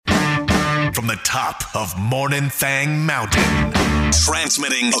From the top of Morning Thang Mountain,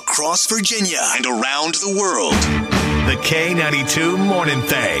 transmitting across Virginia and around the world, the K92 Morning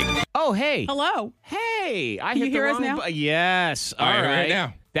Thang. Oh, hey. Hello. Hey. I Can hit you hear the us wrong now? Yes. All I hear right. it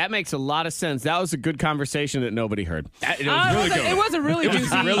now. That makes a lot of sense. That was a good conversation that nobody heard. It was really good. It was a really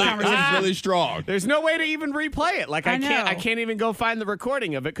juicy It was conversation. really strong. There's no way to even replay it. Like I know. can't even go find the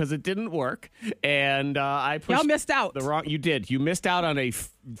recording of it because it didn't work. And I pushed Y'all missed out. the wrong. You did. You missed out on a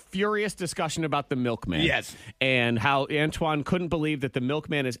furious discussion about the milkman. Yes. And how Antoine couldn't believe that the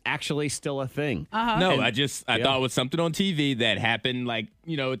milkman is actually still a thing. No, And- I thought it was something on TV that happened, like,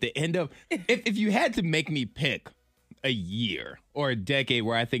 at the end of. If you had to make me pick a year or a decade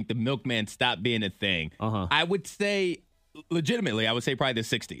where I think the milkman stopped being a thing, I would say, legitimately, probably the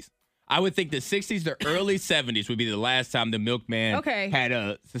 60s. I would think the 60s to early 70s would be the last time the milkman had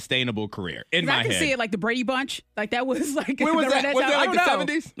a sustainable career, in my I can head. see it like the Brady Bunch. Like that was like. When was that? Was that like the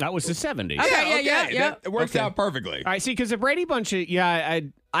 70s? That was the 70s. Okay. Yeah. It works out perfectly. All right, see, because the Brady Bunch,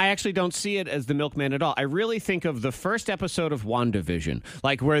 I actually don't see it as the milkman at all. I really think of the first episode of WandaVision,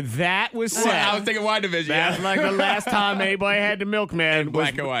 like where that was set. I was thinking WandaVision. That's like the last time anybody had the milkman. In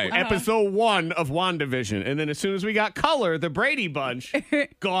black and white. Episode 1 of WandaVision. And then as soon as we got color, the Brady Bunch,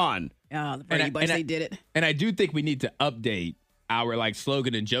 gone. Oh, the Brady Bunch, they did it. And I do think we need to update our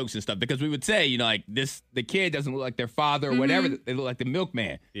slogan and jokes and stuff, because we would say, the kid doesn't look like their father or whatever. They look like the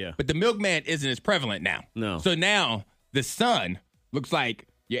milkman. Yeah. But the milkman isn't as prevalent now. No. So now the son looks like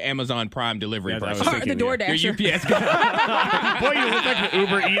your Amazon Prime delivery That's what I person. was Or the thinking, DoorDasher. Your UPS guy. Boy, you look like the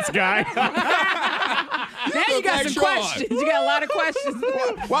Uber Eats guy. Now you look got like some Sean. questions. You got a lot of questions.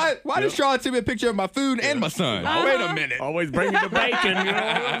 Why does Sean send me a picture of my food and my son? Wait a minute. Always bringing the bacon. You know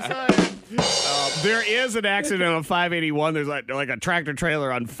what I'm saying? There is an accident on 581. There's like a tractor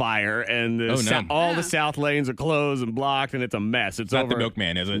trailer on fire, and all the south lanes are closed and blocked, and it's a mess. It's not over. the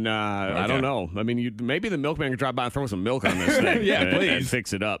milkman, is it? Nah, I Okay. don't know. I mean, maybe the milkman can drop by and throw some milk on this thing. Yeah, and please.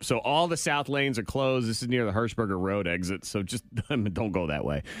 fix it up. So all the south lanes are closed. This is near the Hirschberger Road exit, so just don't go that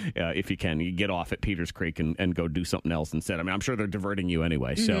way if you can. You get off at Peters Creek and go do something else instead. I mean, I'm sure they're diverting you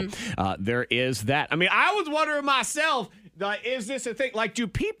anyway. So there is that. I mean, I was wondering myself, is this a thing? Like, do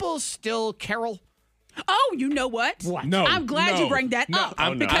people still carol? Oh, you know what? No, I'm glad no, you bring that up.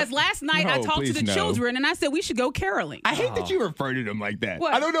 I'm not. Because last night I No, talked to please, the no. children and I said we should go caroling. I hate that you refer to them like that.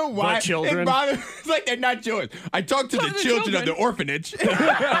 What? I don't know why. The children? It bothers. It's like they're not yours. I talked to the children of the orphanage.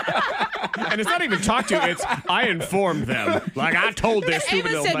 And it's not even talk to, it's I informed them. Like, I told this stupid Ava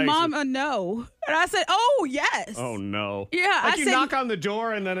little said, face. Mama, no. And I said, oh, yes. Oh, no. Yeah, Like I you said- knock on the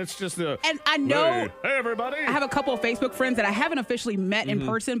door and then it's just a... And I know Hey, everybody. I have a couple of Facebook friends that I haven't officially met in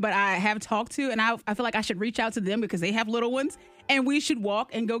person, but I have talked to, and I feel like I should reach out to them because they have little ones, and we should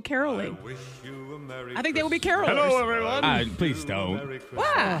walk and go caroling. I think they will be carolers. Hello, everyone. Please don't.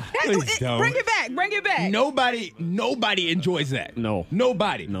 Why? Please don't. Bring it back. Bring it back. Nobody enjoys that. No.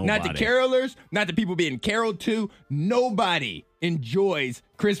 Nobody. Not the Nobody. carolers, not the people being caroled to. Nobody enjoys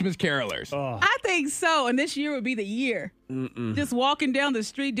Christmas carolers. I think so, and this year would be the year. Just walking down the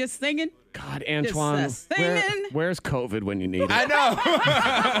street, just singing. God, Antoine, singing. where's COVID when you need it? I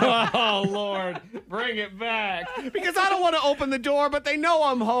know. Oh, Lord, bring it back. Because I don't want to open the door, but they know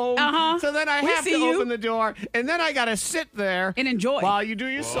I'm home. Uh-huh. So then I We have to see you. open the door, and then I got to sit there And enjoy. while you do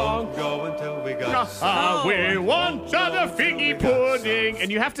your song. Go until we got We want the figgy pudding. And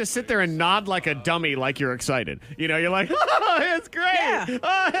you have to sit there and nod like a dummy like you're excited. You're like, oh, it's great. Yeah.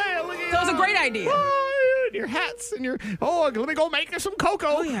 Oh, hey, look at So it's a great idea. Oh, your hats and let me go make some cocoa.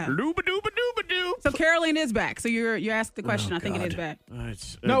 Oh, yeah. Dooba-dooba-dooba-doo. So caroling is back. So you asked the question. I think it is back.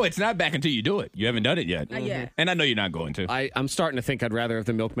 No, it's not back until you do it. You haven't done it yet. Not yet. And I know you're not going to. I'm starting to think I'd rather have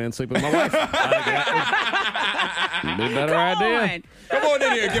the milkman sleep with my wife. Be a better Come idea. on. Come on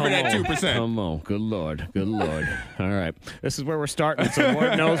in here and give her that 2%. Come on. Good Lord. Good Lord. All right. This is where we're starting, so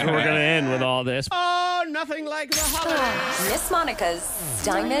Lord knows where we're going to end with all this. Oh, nothing like the holidays. Miss Monica's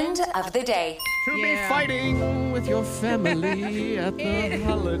Diamond of the Day. To be Yeah. fighting with your family at the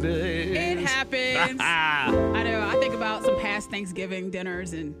holidays. It happens. I know. I think about some past Thanksgiving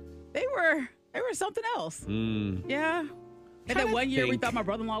dinners, and they were something else. Yeah. And that one year we thought my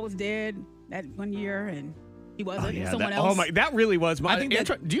brother-in-law was dead. That one year, and he wasn't. It was someone else. Oh my! That really was my. I think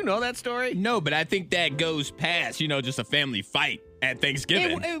that- do you know that story? No, but I think that goes past, just a family fight at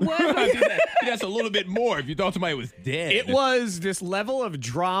Thanksgiving. It was. I think that's a little bit more if you thought somebody was dead. It was this level of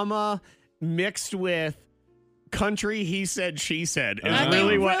drama mixed with country he said, she said. Is I think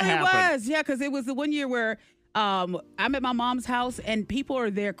really it what really happened. was. Yeah, because it was the one year where I'm at my mom's house and people are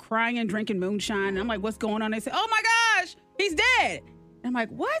there crying and drinking moonshine. And I'm like, what's going on? They say, oh my gosh, he's dead. And I'm like,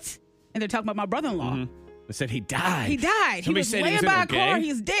 what? And they're talking about my brother-in-law. They said he died. He died. Somebody he was said laying was in by a a car. gang?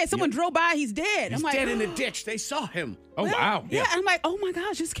 He's dead. Someone drove by. He's dead. He's I'm like, dead in a ditch. They saw him. Oh, wow. Yeah. I'm like, oh my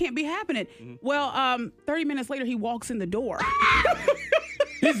gosh, this can't be happening. Well, 30 minutes later, he walks in the door.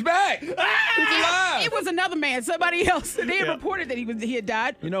 He's back. He's alive. It was another man, somebody else. They had reported that he had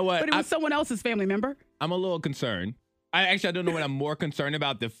died. You know what? But it was someone else's family member. I'm a little concerned. I don't know what I'm more concerned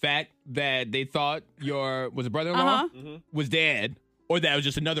about, the fact that they thought was it brother-in-law was dead, or that it was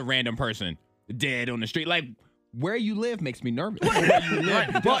just another random person dead on the street. Like, where you live makes me nervous. Where you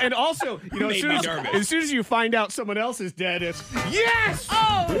live. Well, and also, you know, Made me nervous. as soon as you find out someone else is dead, it's yes. Oh,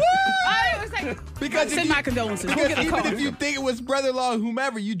 I was like, Because send my condolences. Go Because get a even car. if you think it was brother-in-law or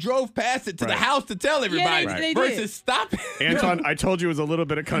whomever, you drove past it to the Right. house to tell everybody they versus did. stopping. Anton, I told you it was a little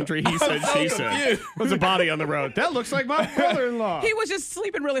bit of country. He said, so she said. confused. There's a body on the road. That looks like my brother-in-law. He was just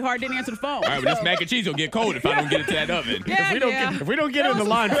sleeping really hard, didn't answer the phone. All right, well, this mac and cheese will get cold if I don't get it to that oven. Yeah, If we don't get in the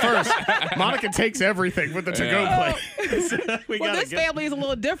line first, Monica takes everything with the to-go plate. we Well, gotta this family is a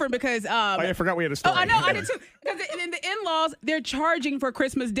little different because. I forgot we had a story. Oh, I know, I did too. Because in the in-laws, they're charging for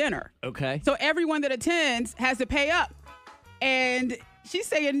Christmas dinner. Okay. So everyone that attends has to pay up. And she's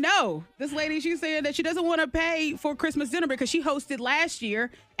saying no. This lady, she's saying that she doesn't want to pay for Christmas dinner because she hosted last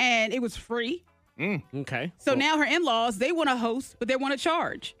year and it was free. Okay. So now her in-laws, they want to host, but they want to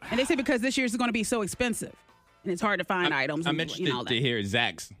charge. And they say because this year's is going to be so expensive. And it's hard to find items. I'm and, interested all that. to hear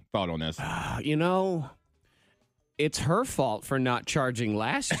Zach's thought on this. You know, it's her fault for not charging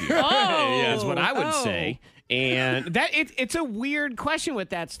last year. Oh. is what I would Oh. say. And that it's a weird question with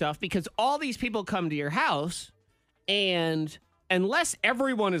that stuff because all these people come to your house, and unless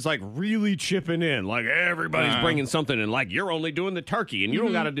everyone is like really chipping in, like everybody's bringing something in, like you're only doing the turkey and you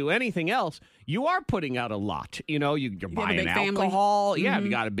don't got to do anything else, you are putting out a lot. You know, you're have a buying big family. alcohol. Yeah, if you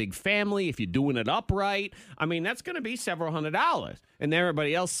got a big family, if you're doing it upright, I mean, that's going to be several $100s. And then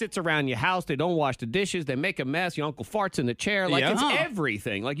everybody else sits around your house. They don't wash the dishes. They make a mess. Your uncle farts in the chair. Like, Yeah. it's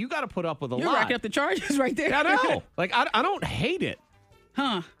everything. Like, you got to put up with a You're lot. racking up the charges right there. I know. Like, I don't hate it.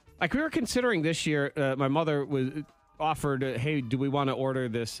 Huh. Like, we were considering this year, my mother was offered, hey, do we want to order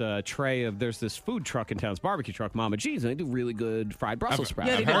this tray of, there's this food truck in town, it's barbecue truck, Mama G's, and they do really good fried Brussels sprouts.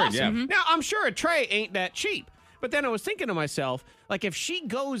 Yeah, they I've do. heard, Awesome. yeah. Now, I'm sure a tray ain't that cheap. But then I was thinking to myself, like, if she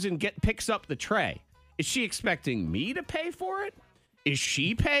goes and picks up the tray, is she expecting me to pay for it? Is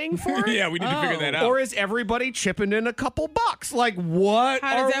she paying for it? Yeah, we need to figure that out. Or is everybody chipping in a couple bucks? Like, what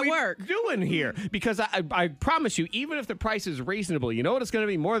How does are that we work? doing here? Because I promise you, even if the price is reasonable, you know what it's going to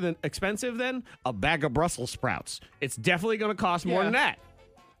be more than expensive than? A bag of Brussels sprouts. It's definitely going to cost more than that.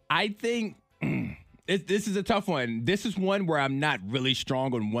 I think this is a tough one. This is one where I'm not really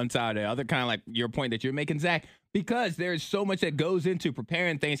strong on one side or the other, kind of like your point that you're making, Zach, because there's so much that goes into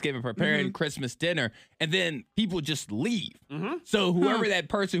preparing Thanksgiving, preparing Christmas dinner, and then people just leave. So whoever that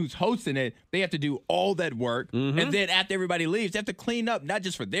person who's hosting it, they have to do all that work. And then after everybody leaves, they have to clean up, not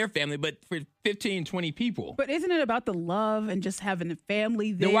just for their family, but for 15, 20 people. But isn't it about the love and just having the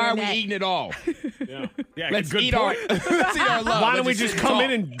family there? Then why are we that- eating it all? Yeah, Let's good eat point. let's eat our love. Why don't Let's we just sit come talk.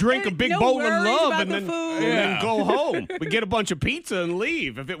 in and drink a big No bowl of worries love about and the then, food. and then go home? We get a bunch of pizza and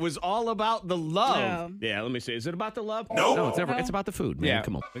leave. If it was all about the love. No. Yeah, let me see. Is it about the love? No, it's never. No. It's about the food, man. Yeah.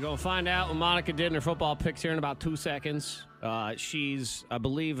 Come on. We're going to find out when Monica did in her football picks here in about 2 seconds. She's, I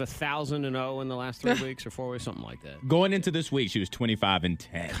believe, 1,000-0 in the last 3 weeks or 4 weeks, something like that. Going into this week, she was 25-10.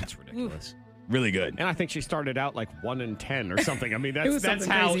 That's ridiculous. Really good. And I think she started out like 1-10 or something. I mean, It was that's something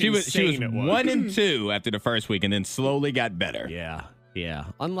how crazy. She was insane it was. 1-2 after the first week, and then slowly got better. Yeah. Yeah.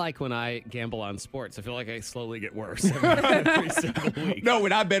 Unlike when I gamble on sports, I feel like I slowly get worse every single week. No,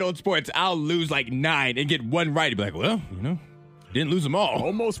 when I bet on sports, I'll lose like 9 and get one right. And be like, well, didn't lose them all.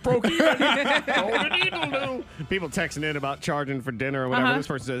 Almost broke even. People texting in about charging for dinner or whatever. This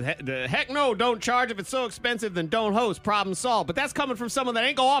person says, the heck no, don't charge. If it's so expensive, then don't host. Problem solved. But that's coming from someone that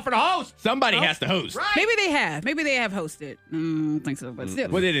ain't going to offer to host. Somebody has to host. Right. Maybe they have. Maybe they have hosted. I don't think so, but still.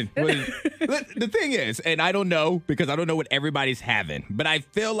 Well, they didn't. The thing is, and I don't know because I don't know what everybody's having, but I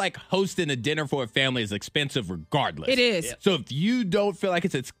feel like hosting a dinner for a family is expensive regardless. It is. So if you don't feel like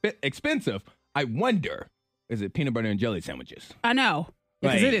it's expensive, I wonder, is it peanut butter and jelly sandwiches? I know.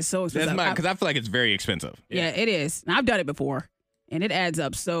 Because it is so expensive. Because I feel like it's very expensive. Yeah, it is. And I've done it before, and it adds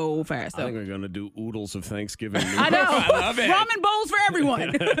up so fast. I So. think we're going to do oodles of Thanksgiving. I know. I love it. Ramen bowls for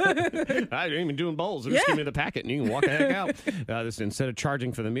everyone. I ain't even doing bowls. Just give me the packet and you can walk the heck out. Instead of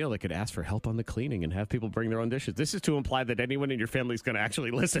charging for the meal, they could ask for help on the cleaning and have people bring their own dishes. This is to imply that anyone in your family is going to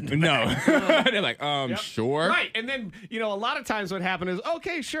actually listen to No. They're like, sure. Right. And then, a lot of times what happened is,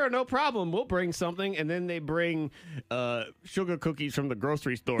 okay, sure, no problem. We'll bring something. And then they bring sugar cookies from the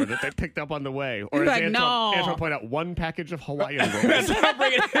grocery store that they picked up on the way. Or You're as like, no. Antoine pointed out, one package of Hawaiian rolls. That's what I'm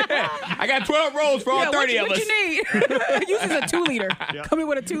bringing. I got 12 rolls for all 30 of us. What you need? Uses a 2-liter. Come in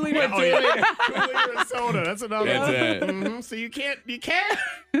with a 2-liter. 2-liter of soda. That's another That's one. it. So you can't.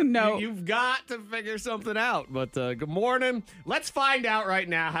 No. You've got to figure something out. But good morning. Let's find out right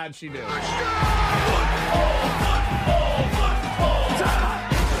now. How'd she do?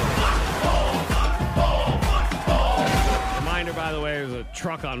 Reminder, by the way, there's a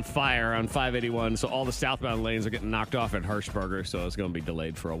truck on fire on 581, so all the southbound lanes are getting knocked off at Hirschberger, so it's going to be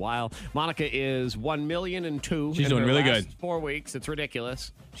delayed for a while. Monica is 1,000,002. She's in doing her really last good. 4 weeks. It's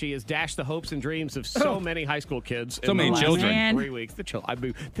ridiculous. She has dashed the hopes and dreams of so many high school kids. So in the many last children. 3 weeks. I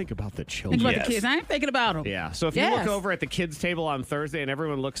mean, think about the children. Think about Yes. the kids. I ain't thinking about them. Yeah, so if you look over at the kids' table on Thursday and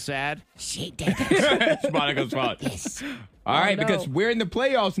everyone looks sad, It's Monica's fault. Yes. All right, no. because we're in the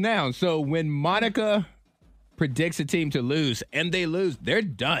playoffs now. So when Monica predicts a team to lose and they lose, they're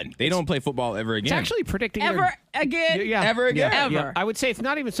done. They don't play football ever again. it's actually predicting their- Ever again? Yeah. Ever again? Ever. Yeah. I would say it's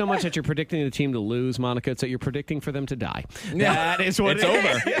not even so much that you're predicting the team to lose, Monica. It's that you're predicting for them to die. Yeah. That is what it's it is.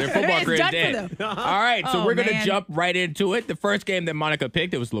 over. Their football It's career is done for dead. them. All right, so Oh, we're going to man. jump right into it. The first game that Monica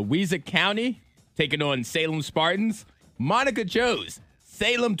picked, it was Louisa County taking on Salem Spartans. Monica chose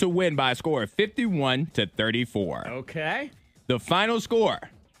Salem to win by a score of 51-34. Okay. The final score,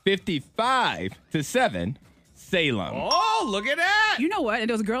 55-7, Salem. Oh, look at that. You know what? And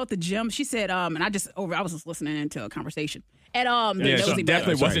there was a girl at the gym. She said, and I was just listening into a conversation. And Yeah, the she nosy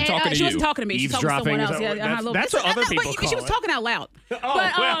definitely bud. wasn't And, talking to she you. wasn't talking to me. She was talking to someone Eavesdropping, else. is that what- a little- that's what other but people She was call it. talking out loud.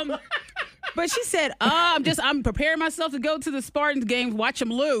 But she said, I'm preparing myself to go to the Spartans game, watch them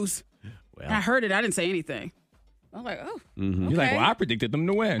lose. And I heard it. I didn't say anything. I was like, oh. Mm-hmm. You're like, okay. well, I predicted them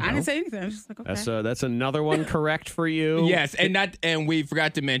to win. I didn't say anything. I was just like, okay. That's another one correct for you. Yes, and we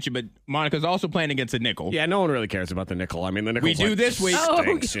forgot to mention, but Monica's also playing against a nickel. Yeah, no one really cares about the nickel. I mean, the nickel. We do this week.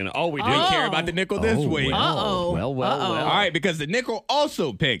 Stinks, you know. Oh, we do. We care about the nickel this week. Uh-oh. Well. All right, because the nickel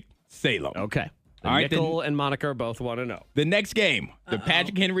also picked Salem. Okay. The All right, nickel and Monica are both 1-0. The next game, the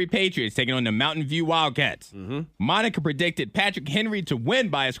Patrick Henry Patriots taking on the Mountain View Wildcats. Mm-hmm. Monica predicted Patrick Henry to win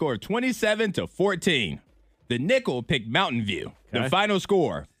by a score of 27-14. The nickel picked Mountain View. Okay. The final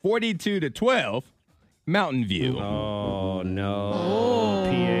score, 42-12, Mountain View. Oh no.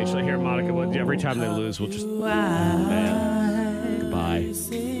 PH. I hear Monica. Every time they lose, we'll just. Goodbye.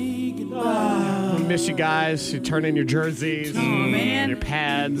 I miss you guys. You turn in your jerseys. man. Your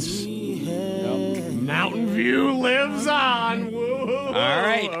pads. Mountain View lives on. Woo. All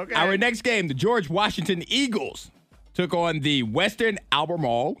right. Okay. Our next game, the George Washington Eagles took on the Western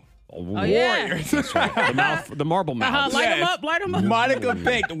Albemarle Warriors. The marble mouth. Light them up, light them up. Monica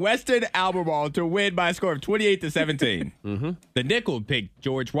picked Western Albemarle to win by a score of 28-17. Mm-hmm. The nickel picked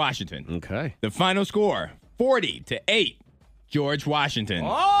George Washington. Okay. The final score, 40-8, George Washington. Oh,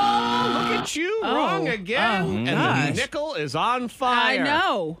 look at you. Wrong again. Oh, and gosh. the nickel is on I fire.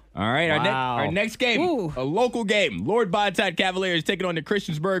 know. All right, Wow. our next game, Ooh. a local game. Lord Botetourt Cavaliers taking on the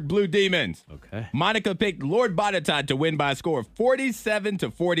Christiansburg Blue Demons. Okay. Monica picked Lord Botetourt to win by a score of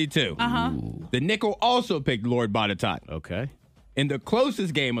 47-42. Uh-huh. The nickel also picked Lord Botetourt. Okay. In the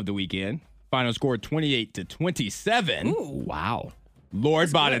closest game of the weekend, final score 28-27. Wow. Lord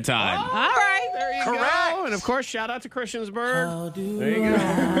Botetourt. All right. There you go. And of course, shout out to Christiansburg. There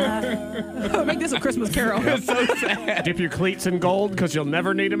you go. Make this a Christmas carol. So sad. Dip your cleats in gold because you'll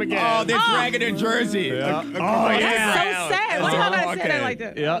never need them again. Oh, they're dragging their jersey. Oh, That's yeah. so sad. Why you gotta say that like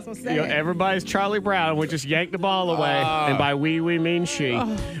that? Yeah, That's so sad. everybody's Charlie Brown. We just yanked the ball away, and by we mean she.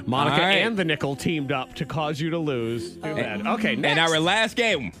 Monica All right. and the nickel teamed up to cause you to lose. Too bad. Okay, next. And our last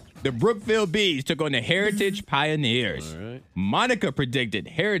game, the Brookville Bees took on the Heritage Pioneers. All right. Monica predicted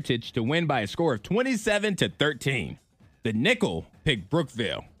Heritage to win by a score of 27-13. The nickel picked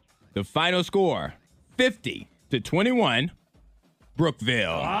Brookville. The final score, 50-21,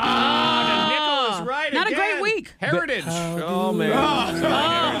 Brookville. the nickel is right Not a again. great week. Heritage. Oh,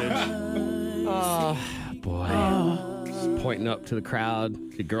 man. Heritage. Oh, boy. Just pointing up to the crowd,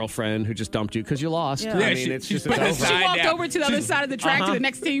 your girlfriend who just dumped you because you lost. Yeah. I Yeah, mean, she- it's she's just it's putting a over. She sign walked down. over to the other side of the track to the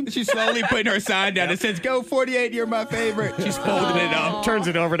next team. She's slowly putting her sign down. It says, go 48, you're my favorite. She's folding it up. Turns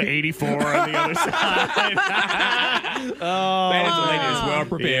it over to 84 on the other side. That is a lady that's well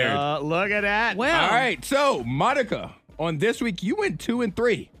prepared. Look at that. Well, All right, so Monica, on this week, you went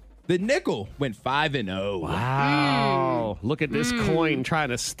 2-3. The nickel went 5-0. Wow. Look at this coin trying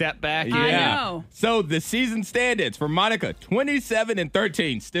to step back in. I know. So the season standings for Monica,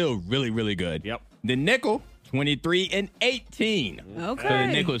 27-13, still really, really good. Yep. The nickel, 23 and 18. Okay. So the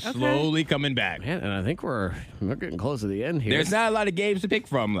nickel's slowly coming back. Man, and I think we're getting close to the end here. There's not a lot of games to pick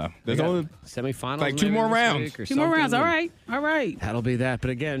from, though. There's only semifinals. like two maybe more this rounds. week or Two more rounds. something. All right. That'll be that. But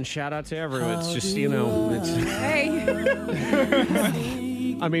again, shout out to everyone. It's just, it's. Hey.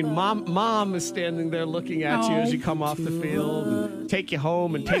 I mean, mom is standing there looking at you as you come off the field, and take you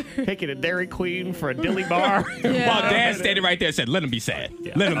home and take you to Dairy Queen for a dilly bar. Yeah. While Dad standing right there said, let him be sad.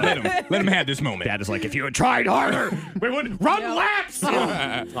 Yeah. Let him have this moment. Dad is like, if you had tried harder, we would run laps.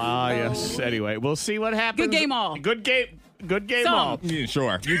 Yes. Anyway, we'll see what happens. Good game all. Good game Some. all. Yeah,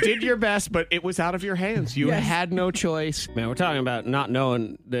 sure. You did your best, but it was out of your hands. You had no choice. Man, we're talking about not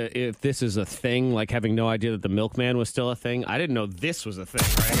knowing if this is a thing, like having no idea that the milkman was still a thing. I didn't know this was a thing,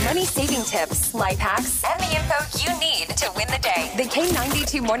 right? Money saving tips, life hacks, and the info you need to win the day. The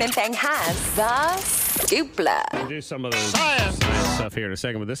K92 Morning Thing has the Dupla. We'll do some of the science stuff here in a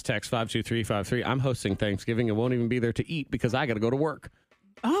second with this text, 52353. I'm hosting Thanksgiving and won't even be there to eat because I got to go to work.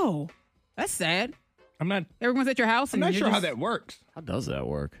 Oh, that's sad. I'm not Everyone's at your house. I'm and not you're sure how just that works. How does that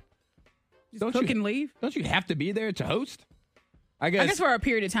work? Don't cook you, and leave. Don't you have to be there to host? I I guess guess for a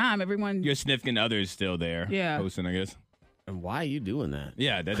period of time, everyone. your significant other is still there. Yeah. Hosting, I guess. And why are you doing that?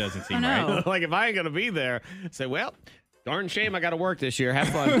 Yeah, that doesn't seem I know. right. Like, if I ain't going to be there, say, well, darn shame I got to work this year. Have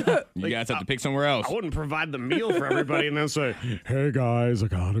fun. You guys have to pick somewhere else. I wouldn't provide the meal for everybody and then say, hey, guys, I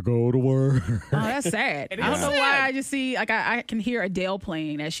got to go to work. Oh, that's sad. I don't is know sad. why. I just see I can hear Adele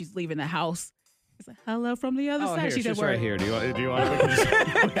playing as she's leaving the house. It's like, hello from the other Oh, side. here, She's at she's work. right here. Do you want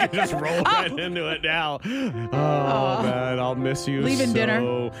we can just roll right into it now? Oh, man, I'll miss you Leaving so.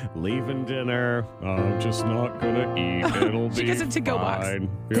 dinner. Leaving dinner. I'm just not going to eat. It'll be She gets a to-go box. fine.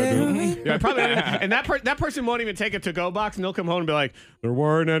 Yeah, probably. And that person won't even take a to-go box, and they'll come home and be like, there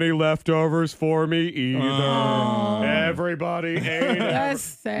weren't any leftovers for me either. Everybody ate it. That's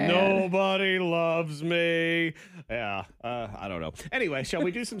sad. Nobody loves me. Yeah, I don't know. Anyway, shall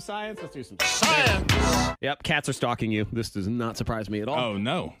we do some science? Let's do some science. Yep, cats are stalking you. This does not surprise me at all. Oh,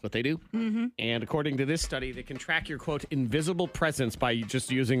 no. That's what they do. Mm-hmm. And according to this study, they can track your, quote, invisible presence by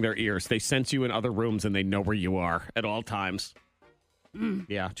just using their ears. They sense you in other rooms and they know where you are at all times.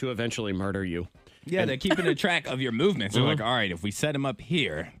 Yeah, to eventually murder you. Yeah, they're keeping a track of your movements. They're like, all right, if we set him up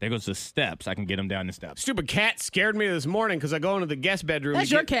here, there goes the steps. I can get him down the steps. Stupid cat scared me this morning because I go into the guest bedroom. That's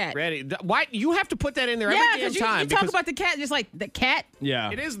to your get cat. Ready. Why you have to put that in there Yeah, every damn because time? you talk because about the cat just like the cat. Yeah.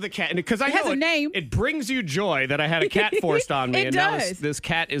 it is the cat because I It has know a name. It brings you joy that I had a cat forced on me, It and now does. this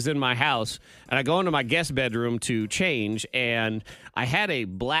cat is in my house. And I go into my guest bedroom to change, and I had a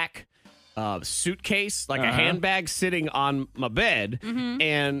black suitcase, like a handbag, sitting on my bed,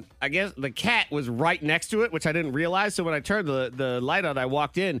 and I guess the cat was right next to it, which I didn't realize. So when I turned the light on, I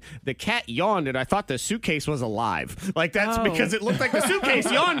walked in. The cat yawned, and I thought the suitcase was alive. Like that's because it looked like the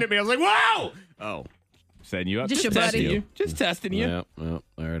suitcase yawned at me. I was like, "Whoa!" Oh. Setting you up. Just your testing buddy. you. Just testing you. Yeah, well,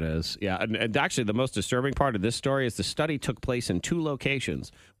 there it is. Yeah, and actually, the most disturbing part of this story is the study took place in two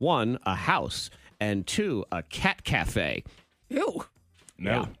locations: one, a house, and two, a cat cafe. Ew.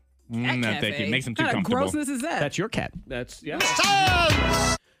 No. Yeah. No, Cat thank you. cafe. Makes them too What kind of comfortable. grossness is that? That's your cat. That's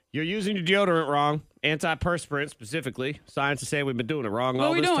yeah. You're using your deodorant wrong. Antiperspirant specifically. Science is saying we've been doing it wrong What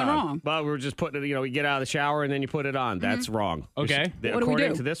all are we this doing time. wrong? But we're just putting it. We get out of the shower and then you put it on. That's wrong. Okay. What do we According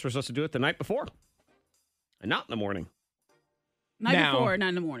do? to this, we're supposed to do it the night before, and not in the morning. Night Now- before, not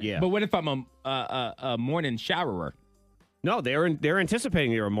in the morning. Yeah. But what if I'm a morning showerer? No, they're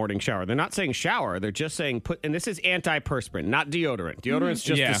anticipating you're a morning shower. They're not saying shower. They're just saying put. And this is antiperspirant, not deodorant. Deodorant's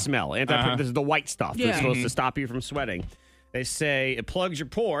just Yeah. the smell. This is the white stuff that's supposed to stop you from sweating. They say it plugs your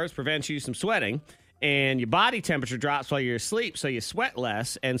pores, prevents you from sweating, and your body temperature drops while you're asleep, so you sweat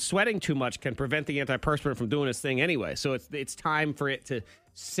less. And sweating too much can prevent the antiperspirant from doing its thing anyway. So it's time for it to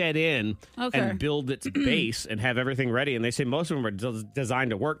set in Okay. and build its base and have everything ready. And they say most of them are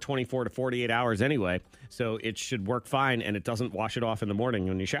designed to work 24 to 48 hours anyway. So it should work fine, and it doesn't wash it off in the morning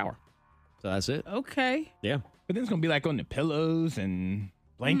when you shower. So that's it. Okay. Yeah. But then it's going to be like on the pillows and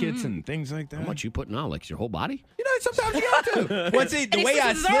blankets and things like that. How much you putting on? Like your whole body? You know, sometimes you got to. Well, see, the way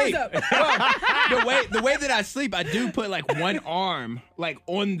I sleep, the way that I sleep, I do put like one arm like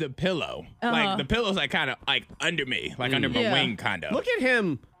on the pillow. Like the pillow's like kind of like under me, like under my Yeah. wing, kind of. Look at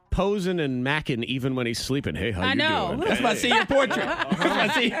him posing and macking even when he's sleeping. Hey, how I you know. doing? That's my senior portrait. That's my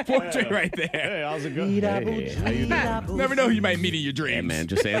senior portrait right there. Hey, how's it going? Hey, how you doing? Never know who you might meet in your dreams. Hey, man,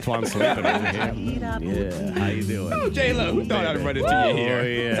 just Antoine sleeping over here. Yeah, how you doing? Oh, J-Lo, who thought I'd run into you Oh, here?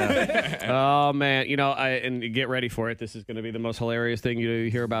 yeah. Oh, man. You know, and get ready for it. This is going to be the most hilarious thing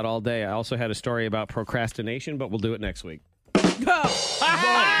you hear about all day. I also had a story about procrastination, but we'll do it next week. Go.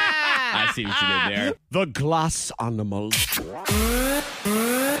 I see what you did there. The glass animals.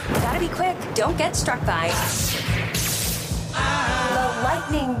 Gotta be quick. Don't get struck by the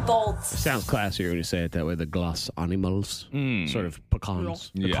lightning bolt. Sounds classier when you say it that way. The glass animals. Sort of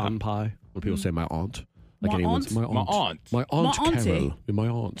pecans. Yeah. Pecan pie. When people say my aunt. My anyone's- aunt? My aunt. My My aunt My auntie. Carol. My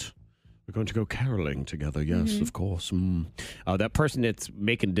aunt. We're going to go caroling together. Yes, of course. That person that's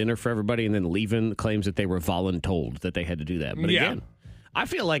making dinner for everybody and then leaving claims that they were voluntold that they had to do that. But Yeah. again, I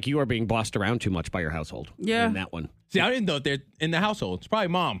feel like you are being bossed around too much by your household. Yeah. In that one. See, I didn't know if they're in the household. It's probably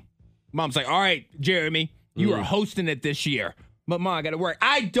mom. Mom's like, all right, Jeremy, you are hosting it this year. But mom, I got to work.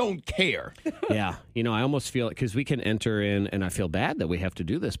 I don't care. Yeah. I almost feel it because we can enter in, and I feel bad that we have to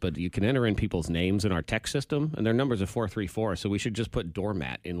do this, but you can enter in people's names in our text system, and their numbers are 434. So we should just put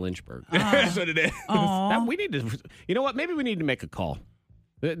doormat in Lynchburg. That's what it is. We need to, you know what? Maybe we need to make a call.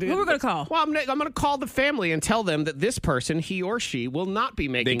 Who we're going to call? Well, I'm going to call the family and tell them that this person, he or she, will not be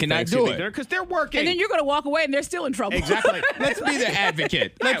making cannot Thanksgiving do it. dinner because they're working. And then you're going to walk away and they're still in trouble. Exactly. Let's be the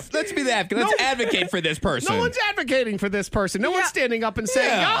advocate. Let's be the advocate. Let's advocate for this person. No one's advocating for this person. No one's standing up and saying,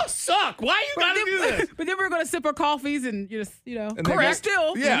 Yeah. y'all suck. Why you got to do this? But then we're going to sip our coffees and just, And they correct go-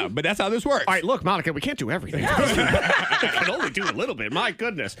 still. Yeah, but that's how this works. All right, look, Monica, we can't do everything. I can only do a little bit. My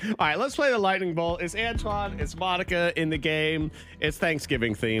goodness. All right, let's play the lightning bolt. It's Antoine. It's Monica in the game. It's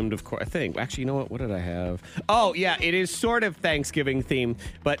Thanksgiving themed, of course. I think. Actually, you know what? What did I have? Oh, yeah, it is sort of Thanksgiving themed.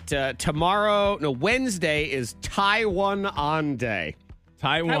 But Wednesday is Taiwan On Day.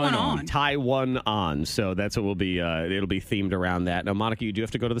 Taiwan on. Taiwan On. So that's what will be. It'll be themed around that. Now, Monica, you do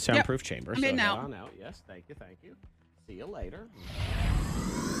have to go to the soundproof chamber. I'm in so now. head on out. Yes, thank you. See you later.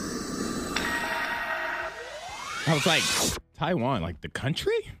 I was like, Taiwan, like the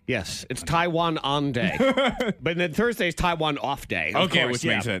country? Yes, it's Taiwan On Day. But then Thursday's Taiwan Off Day. Of Okay, course, which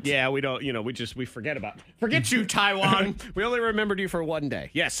yeah. makes sense. Yeah, we don't, we forget you, Taiwan. We only remembered you for one day.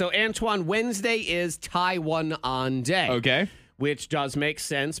 Yeah, so Antoine, Wednesday is Taiwan On Day. Okay. Which does make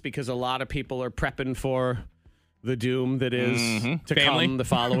sense because a lot of people are prepping for the doom that is to Family. come the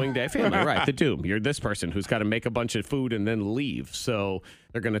following day. Family, right, the doom. You're this person who's got to make a bunch of food and then leave. So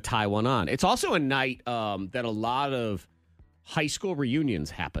they're going to tie one on. It's also a night that a lot of high school reunions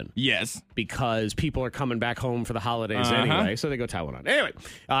happen. Yes. Because people are coming back home for the holidays anyway, so they go tie one on. Anyway,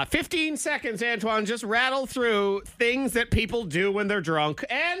 15 seconds, Antoine. Just rattle through things that people do when they're drunk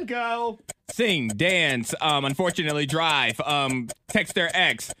and go. Sing, dance, unfortunately drive, text their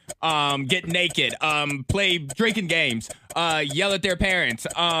ex, get naked, play drinking games, yell at their parents,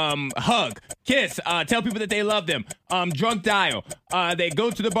 hug, kiss, tell people that they love them, drunk dial, they go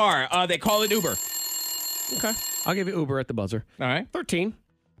to the bar, they call it Uber. Okay. I'll give you Uber at the buzzer. All right. 13.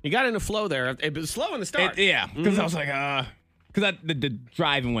 You got in a flow there. It was slow in the start. Yeah, because I was like, because the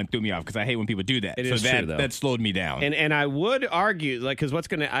driving went threw me off because I hate when people do that. It so is that, true, though. that slowed me down. And I would argue, because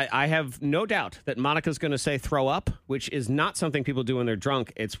I have no doubt that Monica's going to say throw up, which is not something people do when they're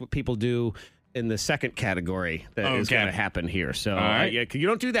drunk. It's what people do in the second category that is going to happen here. So right. You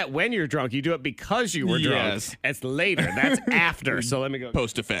don't do that when you're drunk. You do it because you were drunk. Yes. It's later. That's after. So let me go.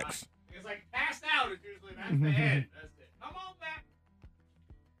 Post effects. It's like passed out. It's usually that's the head. That's it. Come on back.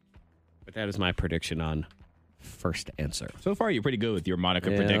 But that is my prediction on first answer. So far, you're pretty good with your Monica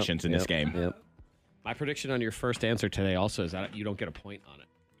predictions in this game. Yep. My prediction on your first answer today also is that you don't get a point on it.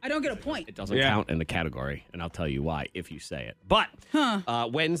 I don't get a point. It doesn't count in the category, and I'll tell you why if you say it. But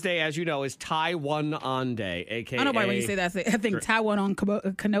Wednesday, as you know, is Taiwan On Day, a.k.a. I don't know why when you say that. I think Taiwan on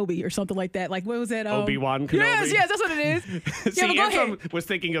Kenobi or something like that. Like, what was that? Obi-Wan Kenobi? Yes, that's what it is. See, but go Antoine ahead. was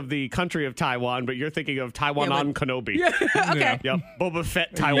thinking of the country of Taiwan, but you're thinking of Taiwan on Kenobi. Yeah, okay. Yep, Boba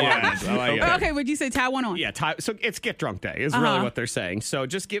Fett Taiwan. Yes, I like it. Okay, would you say Taiwan on? Yeah, so it's Get Drunk Day is really what they're saying. So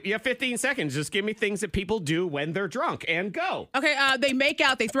just you have 15 seconds. Just give me things that people do when they're drunk and go. Okay, they make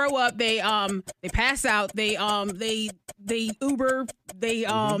out, they throw up, they pass out, they Uber, they eat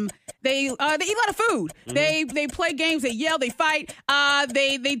a lot of food. They play games, they yell, they fight,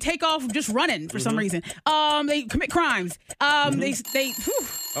 they take off just running for some reason. They commit crimes. They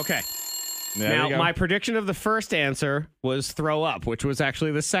Okay. There you Now, go. my prediction of the first answer was throw up, which was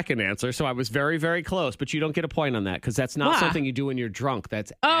actually the second answer. So I was very, very close, but you don't get a point on that because that's not Why? something you do when you're drunk.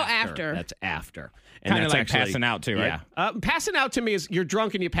 That's after. That's after. And Kind of that's like actually- passing out too, right? Yeah. Passing out to me is you're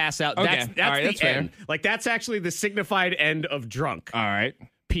drunk and you pass out. Okay. That's All right, the that's fair. end. Like, that's actually the signified end of drunk. All right.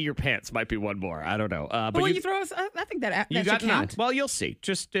 Pee your pants might be one more. I don't know. but when you throw us, I think that you should got count. 9. Well, you'll see.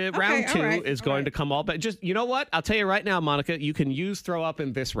 Just round all 2 right, is all going right. to come all. But just, you know what? I'll tell you right now, Monica, you can use throw up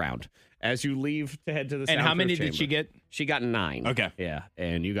in this round as you leave to head to the And how soundproof many chamber. did she get? She got 9. Okay. Yeah.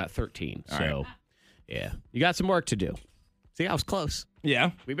 And you got 13. All so, yeah. You got some work to do. See, I was close.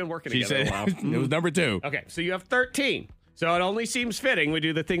 Yeah. We've been working She together said a while. it was number 2. Okay. So you have 13. So it only seems fitting we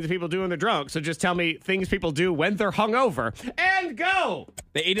do the things that people do when they're drunk. So just tell me things people do when they're hungover. And go!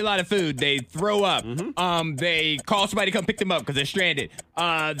 They eat a lot of food. They throw up. They call somebody to come pick them up because they're stranded.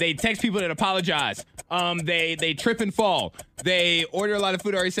 They text people that apologize. They trip and fall. They order a lot of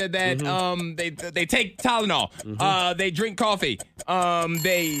food. I already said that. They take Tylenol. They drink coffee.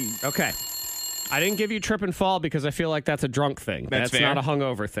 Okay. I didn't give you trip and fall because I feel like that's a drunk thing. That's fair. Not a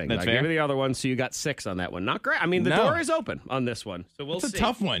hungover thing. That's I fair. gave you the other one, so you got 6 on that one. Not great. I mean, the door is open on this one, so we'll see. It's a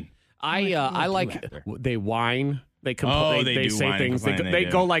tough one. I like they whine. They complain. they they do say whine and things. complain, They they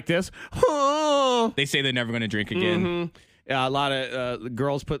go do. like this. They say they're never going to drink again. A lot of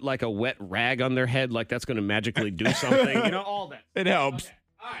girls put like a wet rag on their head, like that's going to magically do something. You know, all that. It helps. Okay.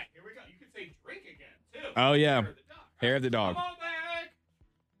 All right, here we go. You can say drink again, too. Oh, yeah. Hair of the dog. Come on back.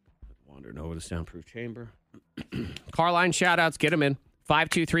 Wandering over the soundproof chamber. Carline shout-outs. Get them in.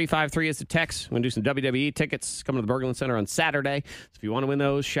 52353 is the text. We're going to do some WWE tickets coming to the Berglund Center on Saturday. So if you want to win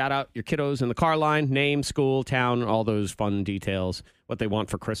those, shout out your kiddos in the car line, name, school, town, all those fun details. What they want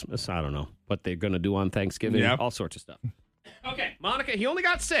for Christmas. I don't know. What they're going to do on Thanksgiving. Yeah. All sorts of stuff. Okay, Monica, he only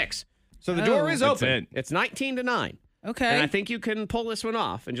got 6. So the door is open. it. It's 19-9. Okay. And I think you can pull this one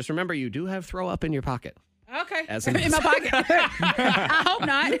off. And just remember, you do have throw up in your pocket. Okay. As in an my pocket. I hope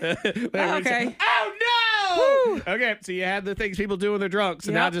not. Okay. Oh, no! Okay, so you had the things people do when they're drunk.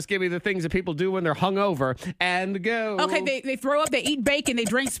 So now just give me the things that people do when they're hungover and go. Okay, they throw up, they eat bacon, they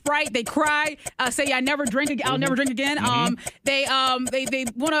drink Sprite, they cry, say I never drink again, I'll never drink again. They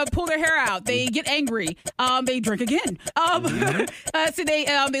want to pull their hair out, they get angry, they drink again. So they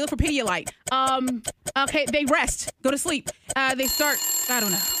look for Pedialyte. Okay, they rest, go to sleep. They start, I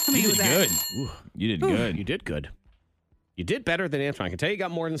don't know. How many You was did that? good. You did good. You did good. You did better than Antoine. I can tell you got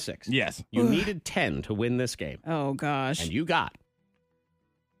more than 6. Yes. You needed 10 to win this game. Oh gosh. And you got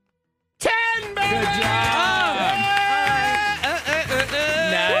 10, baby! Good job.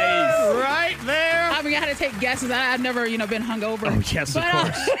 Nice. Right there. I mean, I had to take guesses. I've never, been hungover. Oh, yes, of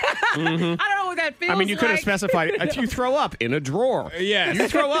course. I don't know what that feels I mean, you could have like. specified if you throw up in a drawer. Yes. You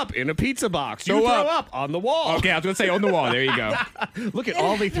throw up in a pizza box. You Throw throw up. up on the wall. Okay, I was going to say on the wall. There you go. Look at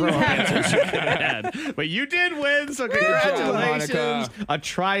all the throw up answers you could have had. But you did win, so congratulations. Monica. A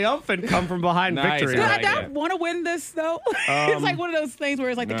triumphant come from behind Nice. victory. Do right I there. want to win this, though? It's like one of those things where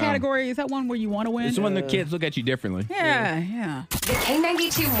it's like the category. Is that one where you want to win? It's when the kids look at you differently. Yeah. The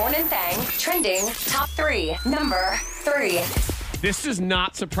K92 Morning Thang trending top 3. Number 3. This does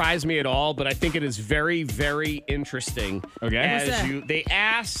not surprise me at all, but I think it is very, very interesting. Okay. As What's that? they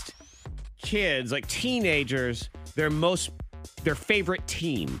asked kids, like teenagers, their favorite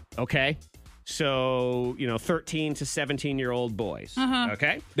team. Okay. So, 13 to 17-year-old boys.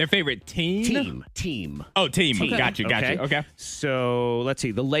 Okay. Their favorite team? Team. Oh, team. Okay. Got you. Okay. So let's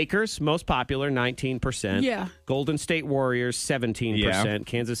see. The Lakers, most popular, 19%. Yeah. Golden State Warriors, 17%. Yeah.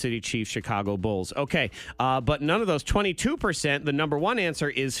 Kansas City Chiefs, Chicago Bulls. Okay. But none of those 22%. The number one answer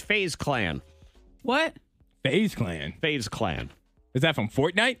is FaZe Clan. What? FaZe Clan. FaZe Clan. Is that from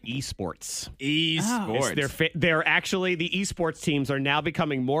Fortnite? Esports. Esports. They're actually, the esports teams are now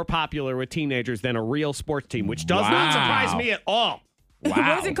becoming more popular with teenagers than a real sports team, which does not surprise me at all. Wow.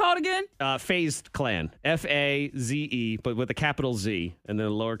 What is it called again? FaZe Clan, F-A-Z-E, but with a capital Z and then a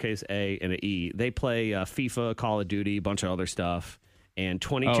lowercase a and an E. They play FIFA, Call of Duty, a bunch of other stuff. And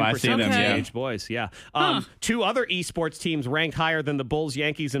 22% see them, of yeah. teenage boys, yeah. 2 other esports teams ranked higher than the Bulls,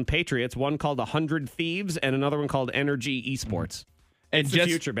 Yankees, and Patriots. One called 100 Thieves and another one called Energy Esports. And It's the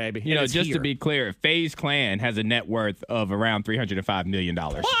future, baby. You know, And it's just here. to be clear, FaZe Clan has a net worth of around $305 million.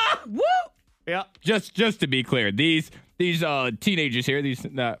 Woo! Yeah. Just to be clear, these teenagers here,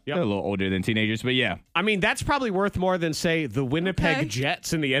 they're a little older than teenagers, but yeah. I mean, that's probably worth more than, say, the Winnipeg Okay.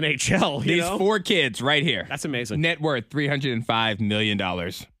 Jets in the NHL. You These know? 4 kids right here. That's amazing. Net worth $305 million.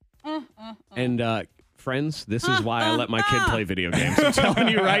 And friends, this is why I let my kid play video games. I'm telling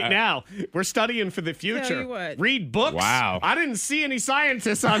you right now, we're studying for the future. Tell you what. Read books. Wow. I didn't see any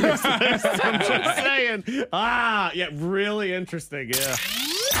scientists on this list. I'm just saying. Yeah, really interesting. Yeah.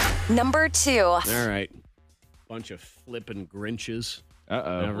 Number 2. All right. Bunch of flippin' Grinches.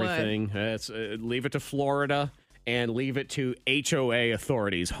 Uh-oh. Everything. Leave it to Florida. And leave it to HOA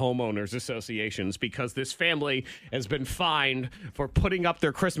authorities, homeowners associations, because this family has been fined for putting up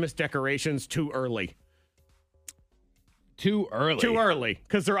their Christmas decorations too early. Too early. Too early,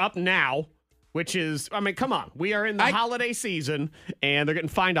 because they're up now, which is, I mean, come on. We are in the holiday season, and they're getting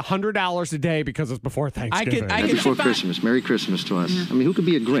fined $100 a day because it's before Thanksgiving. Before Christmas. Merry Christmas to us. I mean, who could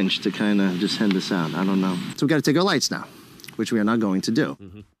be a Grinch to kind of just hand this out? I don't know. So we got to take our lights now, which we are not going to do.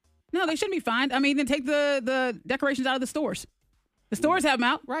 No, they shouldn't be fined. I mean, then take the decorations out of the stores. The stores have them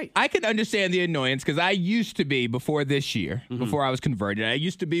out. Right. I could understand the annoyance because I used to be, before this year, before I was converted, I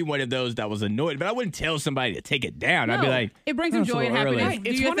used to be one of those that was annoyed, but I wouldn't tell somebody to take it down. I'd be like, it brings them "That's a joy and little happiness. early." Right.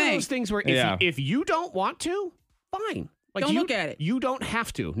 It's Do your one thing. of those things where if you don't want to, fine. Like Don't look at it. You don't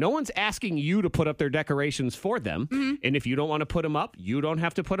have to. No one's asking you to put up their decorations for them. And if you don't want to put them up, you don't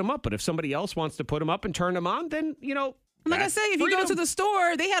have to put them up. But if somebody else wants to put them up and turn them on, then, Like I say, if you go to the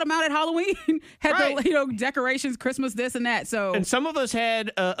store, they had them out at Halloween, had the decorations, Christmas, this and that. So, and some of us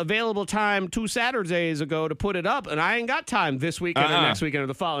had available time 2 Saturdays ago to put it up, and I ain't got time this weekend or next weekend or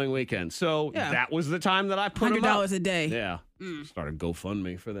the following weekend. So that was the time that I put them up. $100 a day. Yeah. Started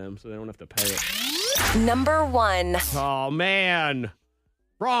GoFundMe for them so they don't have to pay it. Number 1. Oh, man.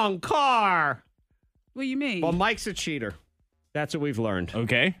 Wrong car. What do you mean? Well, Mike's a cheater. That's what we've learned.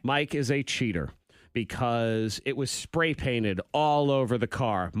 Okay. Mike is a cheater because it was spray painted all over the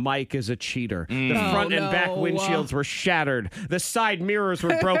car. Mike is a cheater. The front and back windshields were shattered. The side mirrors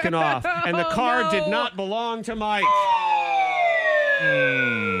were broken off. And the car did not belong to Mike.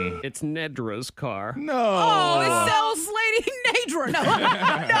 It's Nedra's car. No. Oh, it sells Lady Nadra.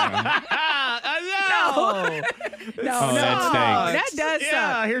 No, that stinks. that does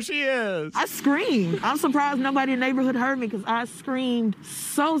Yeah, suck. here she is. I screamed. I'm surprised nobody in the neighborhood heard me because I screamed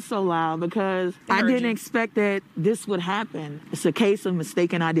so loud because I heard didn't you. expect that this would happen. It's a case of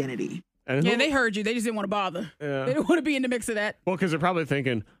mistaken identity. And Yeah, who- they heard you. They just didn't want to bother. They didn't want to be in the mix of that. Well, because they're probably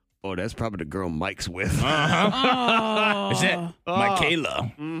thinking, oh, that's probably the girl Mike's with. Is that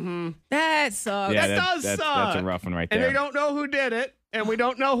Michaela? That sucks. Yeah, that does that's suck. a rough one right And there. they don't know who did it. And we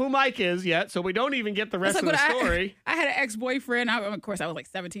don't know who Mike is yet, so we don't even get the rest of the story. I had an ex-boyfriend. Of course, I was like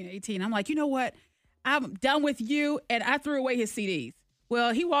 17, 18. I'm like, you know what? I'm done with you. And I threw away his CDs.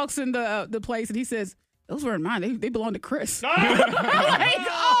 Well, he walks in the place and he says, those weren't mine. They belong to Chris. I'm like,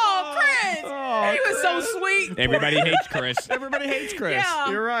 oh, Chris. He was so sweet. Everybody hates Chris. Everybody hates Chris. Yeah.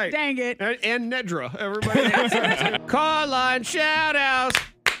 You're right. Dang it. And Nedra. Everybody hates him. Carline shout-outs.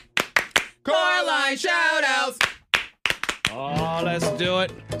 Carline shout-outs. Oh, let's do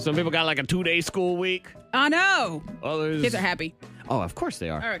it. Some people got like a 2-day school week. I know. Others. Kids are happy. Oh, of course they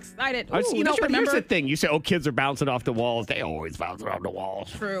are. They're excited. But Ooh, don't you here's remember? the thing. You say, oh, kids are bouncing off the walls. They always bounce off the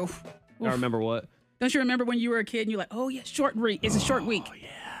walls. True. I remember what? Don't you remember when you were a kid and you're like, oh, yeah, short week. It's a short week. Yeah.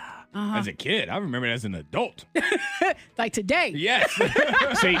 As a kid, I remember it as an adult. Like today. Yes.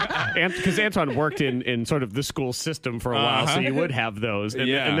 See, because Anton worked in sort of the school system for a while, so you would have those. And,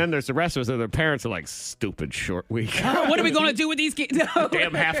 Yeah. and then there's the rest of us, and their parents are like, stupid short week. What are we going to do with these kids? No.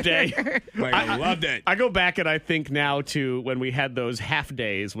 Damn half day. Like, I loved it. I go back and I think now to when we had those half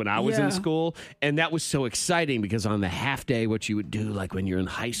days when I was Yeah. in school, and that was so exciting because on the half day, what you would do, like when you're in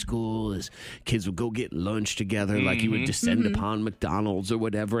high school, is kids would go get lunch together, like you would descend upon McDonald's or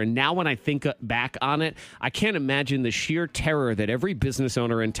whatever. And now when I think back on it, I can't imagine the sheer terror that every business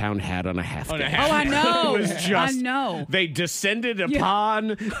owner in town had on a half day. Oh, I know. It was just, I know. They descended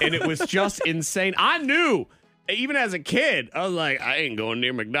upon, and it was just insane. I knew. Even as a kid, I was like, I ain't going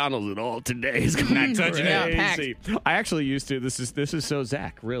near McDonald's at all today. It's not touching Yeah, crazy. I actually used to. This is so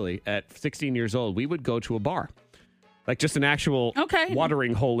Zach. Really, at 16 years old, we would go to a bar, like just an actual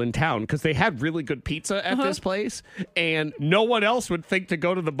watering hole in town, because they had really good pizza at this place, and no one else would think to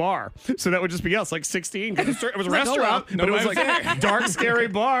go to the bar. So that would just be us, like 16. 'Cause it was a restaurant, but it was like a dark, scary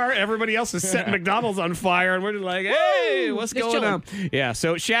bar. Everybody else is setting McDonald's on fire, and we're just like, hey, what's going on? Yeah,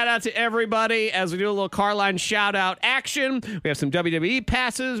 so shout out to everybody as we do a little Carline shout out action. We have some WWE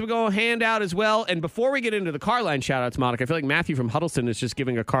passes we're going to hand out as well. And before we get into the Carline shout outs, Monica, I feel like Matthew from Huddleston is just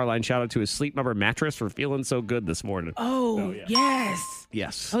giving a Carline shout out to his Sleep Number mattress for feeling so good this morning. Oh, yes.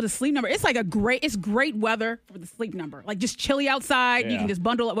 Yes. Oh, the Sleep Number. It's like it's great weather for the Sleep Number. Like just chilly outside. You Yeah. can just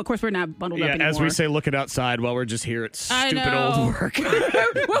bundle up. Of course, we're not bundled up Yeah, anymore. as we say, looking outside while we're just here at I stupid know. old work.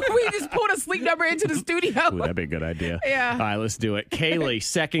 we just pulled a Sleep Number into the studio. Ooh, that'd be a good idea. Yeah. All right, let's do it. Kaylee,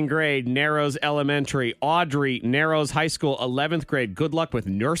 2nd grade, Narrows Elementary. Audrey, Narrows High School, 11th grade. Good luck with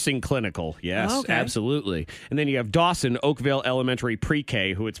nursing clinical. Yes, Okay. absolutely. And then you have Dawson, Oakville Elementary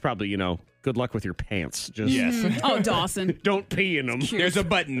Pre-K, who it's probably, good luck with your pants. Just Yes. Oh, Dawson. don't pee in them. There's a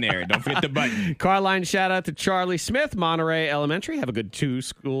button there. Don't forget the button. Carline, shout out to Charlie Smith, Monterey Elementary. Have a good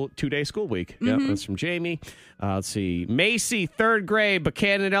 2-day school week. Yeah, that's from Jamie. Let's see. Macy, 3rd grade,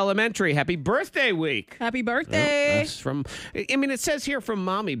 Buchanan Elementary. Happy birthday week. Happy birthday. That's from, it says here from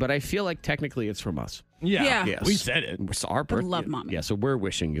Mommy, but I feel like technically it's from us. Yeah. Yes. We said it. It's our birthday. love Mommy. Yeah, so we're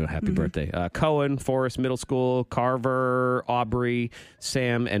wishing you a happy birthday. Cohen, Forest Middle School, Carver, Aubrey,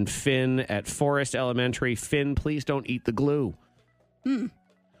 Sam, and Finn at Forest Elementary. Finn, please don't eat the glue.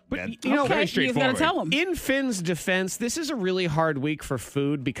 That's you know, very You just got to straightforward. tell them. in Finn's defense, this is a really hard week for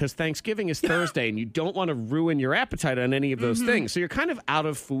food because Thanksgiving is Thursday and you don't want to ruin your appetite on any of those things. So you're kind of out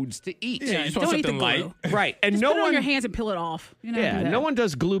of foods to eat. Yeah, you just want Don't eat the something light. glue. Right. And Just no put it one on your hands and peel it off. You know, Yeah, do that. no one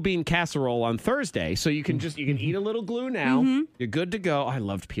does glue bean casserole on Thursday, so you can eat a little glue now. You're good to go. I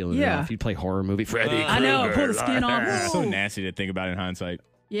loved peeling it Yeah. off. You'd play horror movie. Freddy I know. Krueger. Pull the skin off. It's so Whoa. nasty to think about in hindsight.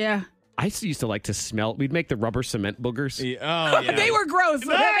 Yeah. I used to like to smell. We'd make the rubber cement boogers. Oh, yeah. They were gross.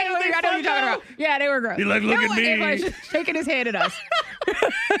 I know what you're talking about. Yeah, they were gross. You like, look at me. Everybody's just shaking his head at us.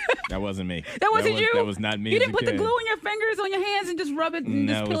 That wasn't me. That wasn't you? That was not me. You as didn't a put the kid. glue on your fingers, on your hands, and just rub it and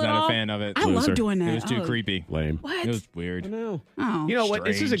No, just I peel was it not off? a fan of it. I love doing that. It was too Oh. creepy. Lame. What? It was weird. No. Oh. You know what?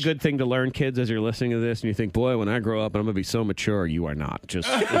 This is a Strange. good thing to learn, kids, as you're listening to this, and you think, boy, when I grow up, I'm going to be so mature. You are not. Just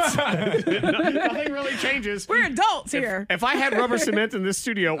nothing really changes. We're adults here. If I had rubber cement in this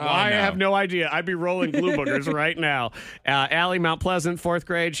studio, I no. have no idea. I'd be rolling glue boogers right now. Allie, Mount Pleasant, 4th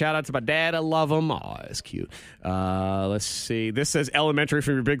grade. Shout out to my dad. I love him. Oh, it's cute. Let's see. This says elementary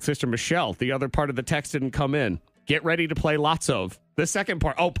from your big sister, Michelle. The other part of the text didn't come in. Get ready to play lots of. The second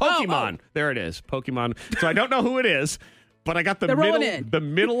part. Oh, Pokemon. There it is. Pokemon. So I don't know who it is. But I got They're rolling the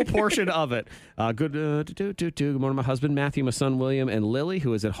in. middle portion of it. Good morning, my husband, Matthew, my son, William, and Lily,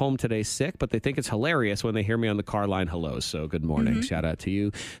 who is at home today sick, but they think it's hilarious when they hear me on the car line. Hello. So good morning. Shout out to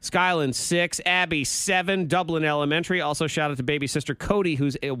you. Skyland, 6, Abby, 7, Dublin Elementary. Also shout out to baby sister Cody,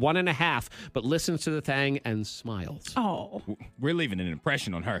 who's 1.5, but listens to the thing and smiles. Oh. We're leaving an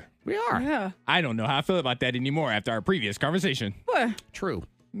impression on her. We are. Yeah. I don't know how I feel about that anymore after our previous conversation. What? True.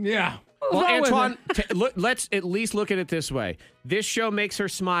 Yeah. Well, wrong with Antoine, let's at least look at it this way. This show makes her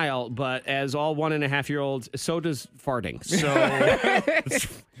smile, but as all 1.5-year-olds, so does farting. So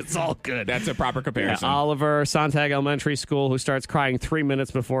it's all good. That's a proper Yeah, comparison. Oliver, Sontag Elementary School, who starts crying 3 minutes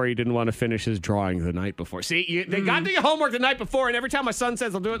before he didn't want to finish his drawing the night before. See, they got to do your homework the night before, and every time my son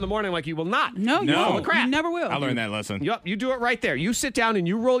says I'll do it in the morning, I'm like, you will not. No, you No. won't. Crap. You never will. I learned that lesson. Yep, you do it right there. You sit down and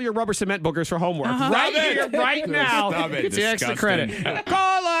you roll your rubber cement boogers for homework right Stop it. here, right now. Stop it. Get the extra Disgusting. credit.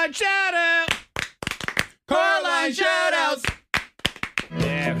 Call on shout out. Carline shout-outs.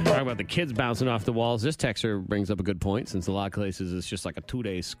 Yeah, talking about the kids bouncing off the walls. This texter brings up a good point. Since a lot of places it's just like a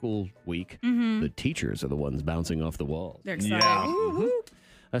 2-day school week, the teachers are the ones bouncing off the walls. They're excited. Yeah.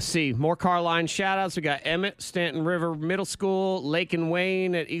 Let's see. More Carline shout-outs. We got Emmett, Stanton River Middle School, Lake and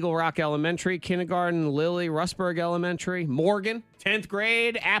Wayne at Eagle Rock Elementary, Kindergarten, Lily, Russburg Elementary, Morgan, 10th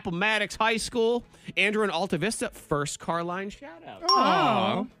grade, Appomattox High School, Andrew and Alta Vista, first Carline shout-out.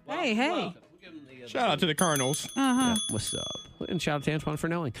 Oh. Hey. Shout out to the Colonels. Yeah, what's up? And shout out to Antoine for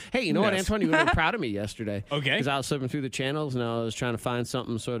knowing. Hey, you know what, Yes. Antoine? You were proud of me yesterday. Okay. Because I was flipping through the channels and I was trying to find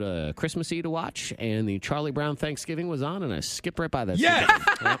something sort of Christmassy to watch, and the Charlie Brown Thanksgiving was on, and I skipped right by that. Yes.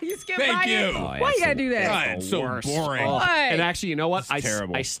 You skipped Thank by you. it? Oh, Why you gotta do that? God, it's so Worst. boring. Oh. Why? And actually, you know what? It's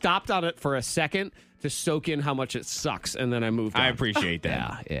terrible. I stopped on it for a second to soak in how much it sucks, and then I moved on. I appreciate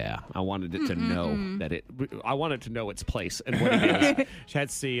that. Yeah. I wanted it to know that I wanted to know its place and what it is.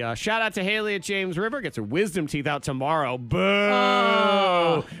 Let's see. Shout out to Haley at James River. Gets her wisdom teeth out tomorrow. Boo!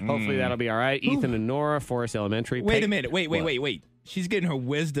 Hopefully that'll be all right. Ethan and Nora, Forest Elementary. Wait Peg- a minute. Wait. What? She's getting her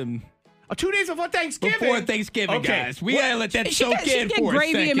wisdom 2 days before Thanksgiving. before Thanksgiving, Okay. guys. We gotta let that She soak get in for a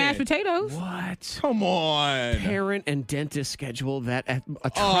gravy second. and mashed potatoes. What? Come on. Parent and dentist schedule that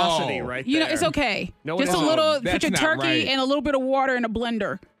atrocity Oh. right You know, there. it's okay. No, Just it's a not. little, That's put your not turkey right. and a little bit of water in a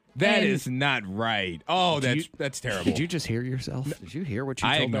blender. That And- is not right. Oh, Did you- that's terrible. Did you just hear yourself? Did you hear what you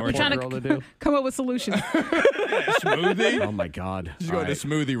I told that ignored poor you. girl to do? Come up with solutions. smoothie? Oh my God! Just All go the right.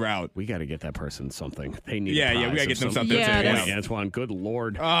 smoothie route. We got to get that person something. They need. Yeah, a we prize gotta of get them some- something Yeah, too. that's- Yeah. Antoine, good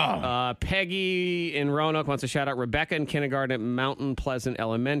Lord. Oh. Peggy in Roanoke wants to shout out Rebecca in kindergarten at Mountain Pleasant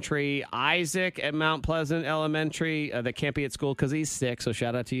Elementary. Isaac at Mount Pleasant Elementary that can't be at school because he's sick. So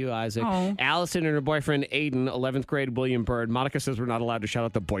shout out to you, Isaac. Oh. Allison and her boyfriend Aiden, 11th grade, William Bird. Monica says we're not allowed to shout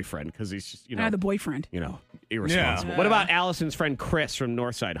out the boyfriend because he's just, The boyfriend. irresponsible. Yeah. What about Allison's friend Chris from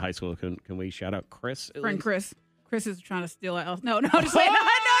Northside High School? Can we shout out Chris? at Friend least? Chris. Chris is trying to steal our else. No, just saying.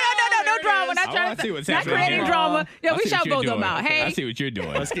 No drama. Not Oh, trying I to see what's not happening creating here. drama. Yeah, I we see shout what you're both of them doing. out. Hey. I see what you're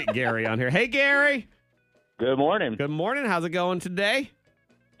doing. Let's get Gary on here. Hey, Gary. Good morning. Good morning. How's it going today?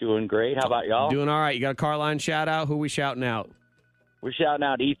 Doing great. How about y'all? Doing all right. You got a Carline shout out? Who we shouting out? We're shouting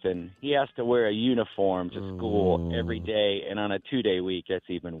out Ethan. He has to wear a uniform to school every day, and on a 2-day week, that's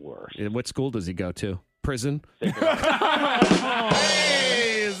even worse. What school does he go to? Prison? Hey,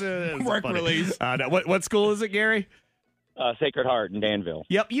 it's Work funny. release. No, what school is it, Gary? Sacred Heart in Danville.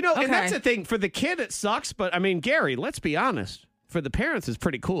 Yep. You know, and Okay. that's the thing. For the kid, it sucks. But, I mean, Gary, let's be honest. For the parents, it's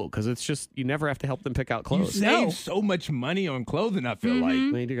pretty cool because it's just you never have to help them pick out You clothes. save so much money on clothing, I feel like. I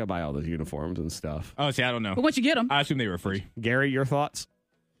mean, you got to buy all those uniforms and stuff. Oh, see, I don't know. But once you get them, I assume they were free. Gary, your thoughts?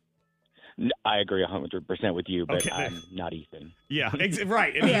 I agree 100% with you, but Okay. I'm not Ethan. Yeah,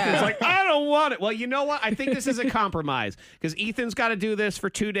 right. And Ethan's like, I don't want it. Well, you know what? I think this is a compromise because Ethan's got to do this for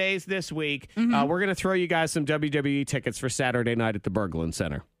 2 days this week. Mm-hmm. We're going to throw you guys some WWE tickets for Saturday night at the Berglund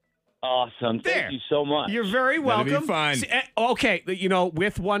Center. Awesome. There. Thank you so much. You're very That'll welcome. be fine. Okay,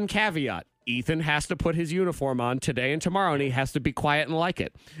 with one caveat. Ethan has to put his uniform on today and tomorrow, and he has to be quiet and like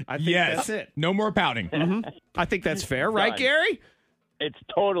it. I think that's it. No more pouting. I think that's fair, right, Done. Gary? It's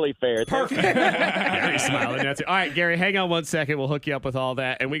totally fair. Perfect. Gary's smiling. That's it. All right, Gary, hang on 1 second. We'll hook you up with all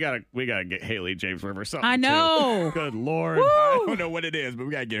that, and we gotta get Haley James River something. I know. Too. Good Lord. I don't know what it is, but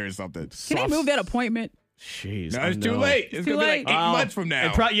we got to get her something. Can they move that appointment? Jeez, No, I it's too know. late. It's too going to be late. like 8 months from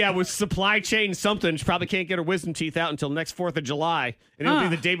now. And with supply chain something, she probably can't get her wisdom teeth out until next 4th of July. And it'll be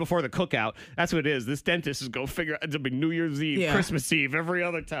the day before the cookout. That's what it is. This dentist is going to figure out it'll be New Year's Eve, Yeah. Christmas Eve, every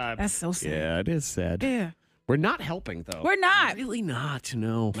other time. That's so sad. Yeah, it is sad. Yeah. We're not helping, though. We're not. Really not,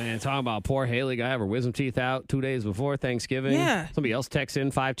 no. Man, talking about poor Haley got to have her wisdom teeth out 2 days before Thanksgiving. Yeah. Somebody else texts in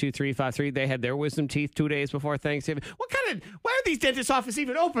 52353. They had their wisdom teeth 2 days before Thanksgiving. Why are these dentist offices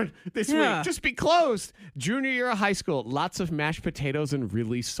even open this Yeah. week? Just be closed. Junior year of high school, lots of mashed potatoes and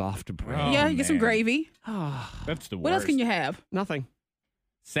really soft bread. Oh, Yeah, you get some man. gravy. That's the worst. What else can you have? Nothing.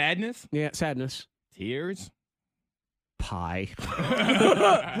 Sadness? Yeah, sadness. Tears? Pie.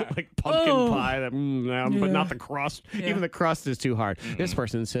 Like pumpkin pie, but not the crust. Yeah. Even the crust is too hard. This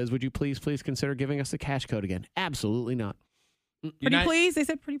person says, would you please consider giving us the cash code again? Absolutely not. Pretty please? They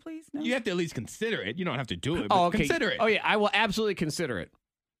said pretty please? No. You have to at least consider it. You don't have to do it, but Oh, okay. consider it. Oh, yeah, I will absolutely consider it.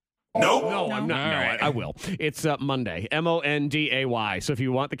 Nope. No, I'm not. All No, right. I will. It's Monday, Monday. So if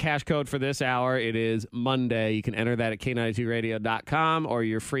you want the cash code for this hour, it is Monday. You can enter that at K92radio.com or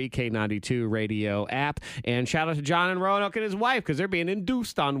your free K92 radio app. And shout out to John and Roanoke and his wife because they're being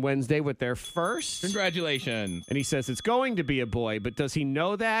induced on Wednesday with their first. Congratulations. And he says it's going to be a boy, but does he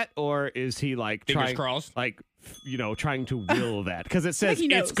know that or is he like Fingers crossed. trying to will that? Because it says he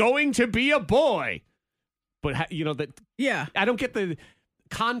knows. it's going to be a boy. But, that Yeah. I don't get the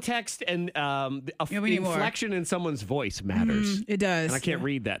context and the we need more. inflection in someone's voice matters. It does. And I can't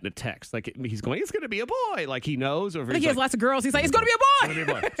read that in a text. Like he's going, it's going to be a boy. Like he knows. Or if I think he's he has like, lots of girls. He's like, it's going to be a boy. it's going to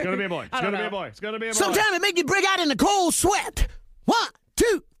be a boy. It's going to be a boy. It's I going don't to be a know. boy. It's going to be a boy. Sometimes it make you break out in the cold sweat. 1,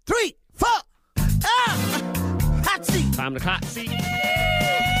 2, 3, 4. Hot seat. Time to hot seat.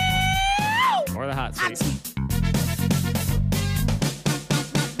 Or the hot Hot seat. seat.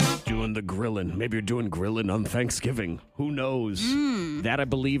 Doing the grilling. Maybe you're doing grilling on Thanksgiving. Who knows? That, I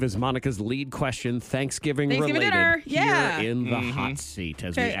believe, is Monica's lead question. Thanksgiving related. dinner. Yeah. Here in the hot seat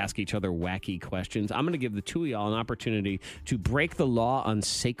as we Okay. ask each other wacky questions. I'm going to give the two of y'all an opportunity to break the law on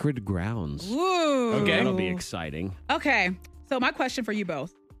sacred grounds. Ooh. Okay. That'll be exciting. Okay. So my question for you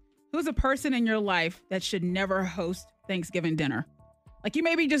both. Who's a person in your life that should never host Thanksgiving dinner? Like you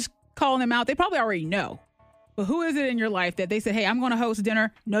may be just calling them out. They probably already know. But who is it in your life that they said, hey, I'm going to host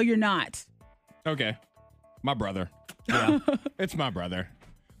dinner? No, you're not. Okay. My brother. Yeah. It's my brother.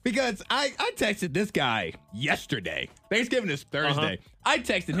 Because I texted this guy yesterday. Thanksgiving is Thursday. I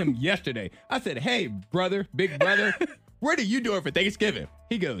texted him yesterday. I said, hey, brother, big brother, what are you doing for Thanksgiving?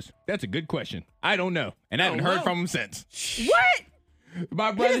 He goes, that's a good question. I don't know. And I haven't heard from him since. What?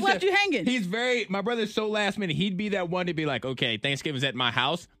 My brother just left you hanging. My brother's so last minute. He'd be that one to be like, okay, Thanksgiving's at my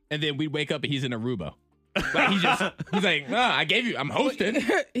house. And then we'd wake up and he's in Aruba. Like he's like, I'm hosting.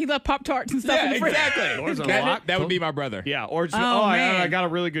 He left Pop-Tarts and stuff in Yeah, the fridge. exactly. Doors unlocked. That would be my brother. Yeah, or just, Oh, I man. got a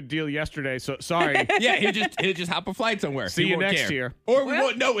really good deal yesterday, so sorry. Yeah, he'll just hop a flight somewhere. See He you won't next care. year. Or we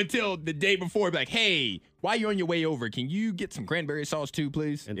won't know until the day before. Be like, hey, while you're on your way over, can you get some cranberry sauce too,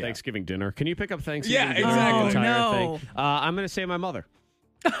 please? And Thanksgiving dinner. Can you pick up Thanksgiving Yeah, dinner? exactly. The entire Oh, no. thing? I'm going to say my mother.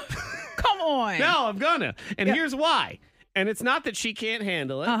 Come on. No, I'm gonna. And here's why. And it's not that she can't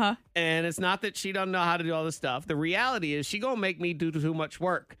handle it. Uh-huh. And it's not that she doesn't know how to do all this stuff. The reality is she gonna make me do too much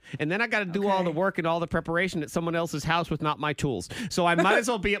work. And then I gotta do all the work and all the preparation at someone else's house with not my tools. So I might as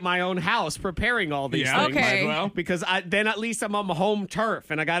well be at my own house preparing all these Yeah, things. Okay. might as well. Because then at least I'm on my home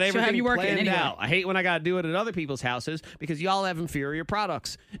turf and I got have everything you working planned anyway. out. I hate when I gotta do it at other people's houses because y'all have inferior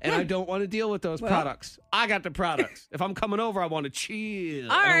products. And I don't want to deal with those products. I got the products. If I'm coming over, I want to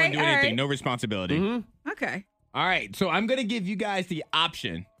chill. All I don't right. want to do all anything. right. No responsibility. Okay. All right. So I'm going to give you guys the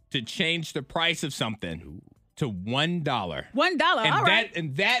option to change the price of something to $1. $1. And All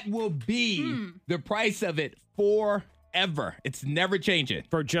right. that will be the price of it forever. It's never changing.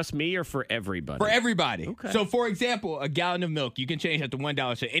 For just me or for everybody? For everybody. Okay. So, for example, a gallon of milk, you can change that to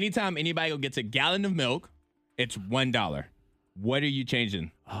 $1. So, anytime anybody gets a gallon of milk, it's $1. What are you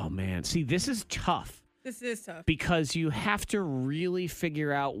changing? Oh, man. See, this is tough This is tough. Because you have to really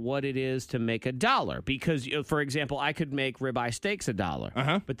figure out what it is to make $1. Because, for example, I could make ribeye steaks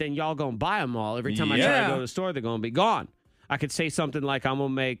 $1, but then y'all gonna buy them all. Every time I try to go to the store, they're gonna be gone. I could say something like, I'm gonna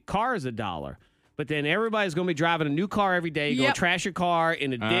make cars $1. But then everybody's going to be driving a new car every day. You're going to trash your car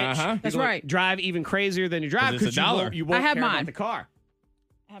in a ditch. That's right. Drive even crazier than you drive because $1. You won't I have care mine. about the car.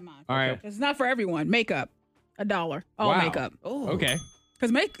 I have mine. All right. It's not for everyone. Makeup, $1. All Wow. makeup. Okay.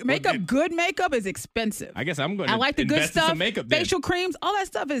 Because makeup, good makeup is expensive. I guess I'm going to I like the good invest in stuff. some makeup then. Facial creams, all that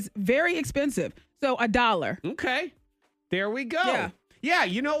stuff is very expensive. So $1. Okay. There we go. Yeah. Yeah,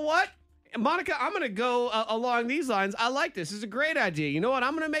 you know what? Monica, I'm going to go along these lines. I like this. This is a great idea. You know what?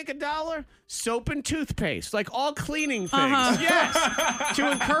 I'm going to make $1? Soap and toothpaste, like all cleaning things. Yes. To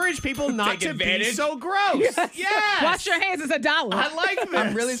encourage people not to be so gross. Yes. Wash your hands. It's $1. I like this.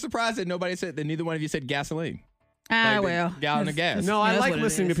 I'm really surprised that neither one of you said gasoline. Well. Gallon of gas. No, I like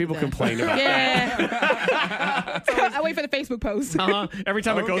listening to people complain about that. I wait for the Facebook post. Every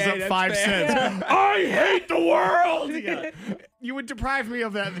time it goes up that's 5 fair. cents. I hate the world. Yeah. You would deprive me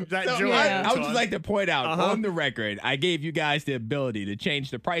of that So joy. I would just like to point out on the record, I gave you guys the ability to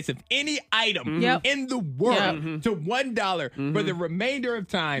change the price of any item in the world to $1 for the remainder of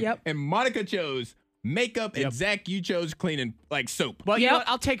time. And Monica chose makeup, and Zach, you chose cleaning like soap. Well, you know what?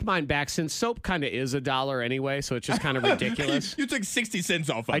 I'll take mine back since soap kind of is $1 anyway, so it's just kind of ridiculous. You took 60 cents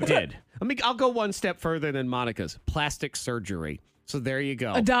off of it. I did. I'll go one step further than Monica's. Plastic surgery. So there you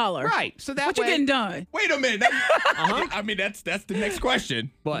go. $1. Right. So that what way, you getting done? Wait a minute. I mean, that's the next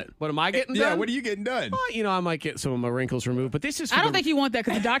question. What am I getting Yeah, done? what are you getting done? Well, I might get some of my wrinkles removed, but this is. I don't think you want that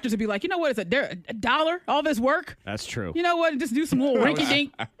because the doctors would be like, you know what? It's $1. All this work. That's true. You know what? Just do some little rinky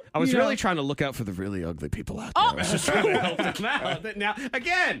dink. I was really trying to look out for the really ugly people out there. I was just trying to help them out. Now,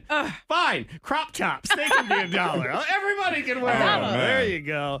 again, fine. Crop tops, they can be $1. Everybody can wear them. There you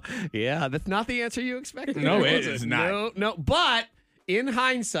go. Yeah, that's not the answer you expected. No, it is not. No, but in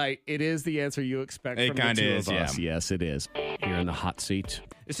hindsight, it is the answer you expect It from the kinda two is, of us. yeah. Yes, it is. You're in the hot seat.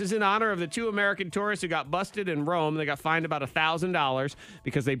 This is in honor of the 2 American tourists who got busted in Rome. They got fined about $1,000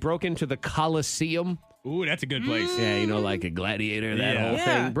 because they broke into the Colosseum. Ooh, that's a good place. Yeah, like a gladiator, that whole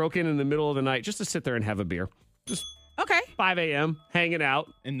thing. Broke in the middle of the night just to sit there and have a beer. Just Okay. 5 a.m., hanging out.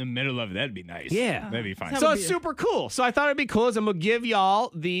 In the middle of it, that'd be nice. Yeah. That'd be fine. So it's super cool. So I thought it'd be cool as I'm going to give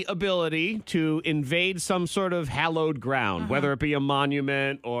y'all the ability to invade some sort of hallowed ground, whether it be a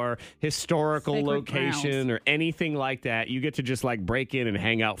monument or historical Sacred location grounds. or anything like that. You get to just break in and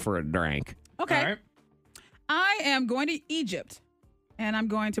hang out for a drink. Okay. All right. I am going to Egypt, and I'm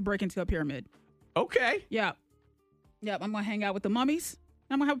going to break into a pyramid. Okay. Yep. I'm going to hang out with the mummies,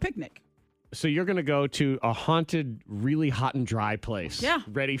 and I'm going to have a picnic. So you're going to go to a haunted, really hot and dry place. Yeah.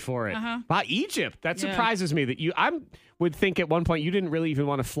 Ready for it. Uh-huh. Wow, Egypt. That Yeah. surprises me that I would think at one point you didn't really even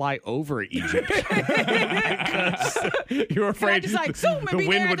want to fly over Egypt. Because you were afraid just, zoom and the be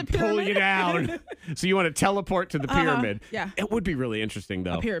wind there at would the pull you down. So you want to teleport to the pyramid. Yeah. It would be really interesting,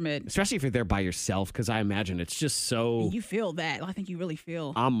 though. A pyramid. Especially if you're there by yourself, because I imagine it's just so You feel that. I think you really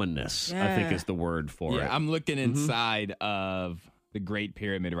feel. ominous, I think Yeah. is the word for it. I'm looking inside of the Great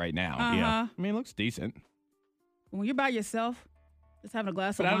Pyramid right now. Yeah. I mean, it looks decent. When you're by yourself, just having a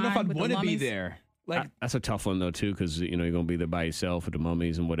glass But of I don't know wine if I'd with the want to be mummies. there. Like, That's a tough one, though, too, because you're going to be there by yourself with the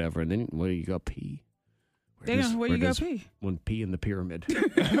mummies and whatever. And then where do you go pee? Where you go does pee? One pee in the pyramid. all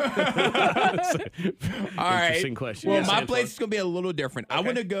right. Interesting question. Well, Yes, my Antoine. place is going to be a little different. I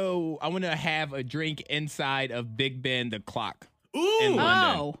want to have a drink inside of Big Ben, the clock. In London.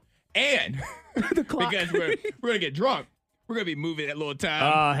 Oh. And The clock. because we're going to get drunk, we're going to be moving at little time.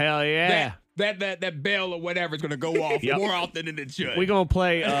 Oh, hell yeah. That bell or whatever is going to go off Yep. more often than it should. We're going to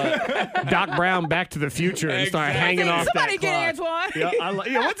play Doc Brown Back to the Future and start Exactly. hanging off Somebody that get clock.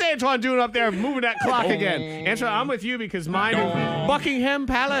 Antoine. Yeah, what's Antoine doing up there moving that clock again? Antoine, I'm with you because mine is Buckingham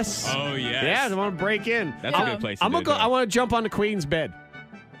Palace. Oh, yes. Yeah, I want to break in. That's a good place to I'm do gonna go. that. I want to jump on the Queen's bed.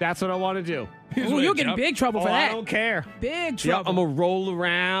 That's what I want to do. Ooh, you'll get in big trouble for I that. don't care. Big Yeah, trouble. I'm gonna roll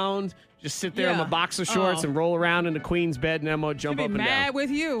around, just sit there in my Yeah. boxer shorts Oh. and roll around in the Queen's bed, and then I'm gonna jump She'll up be and mad down. with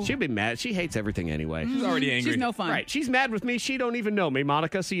you. She'll be mad. She hates everything anyway. She's already angry. She's no fun. Right. She's mad with me. She don't even know me,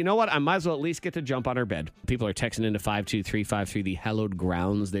 Monica. So you know what? I might as well at least get to jump on her bed. People are texting into 52353, the hallowed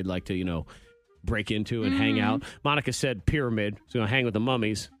grounds they'd like to, break into and hang out. Monica said pyramid. So going to hang with the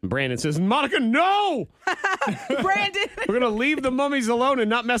mummies. And Brandon says, Monica, no! Brandon. We're going to leave the mummies alone and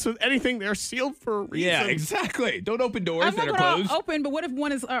not mess with anything. They're sealed for a reason. Yeah, exactly. Don't open doors I'm that not are going closed. to open, but what if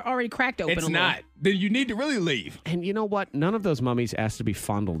one is already cracked open? It's a little? not. Then you need to really leave. And you know what? None of those mummies asked to be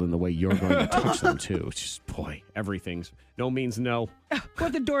fondled in the way you're going to touch them, too. It's just, boy, everything's no means no. What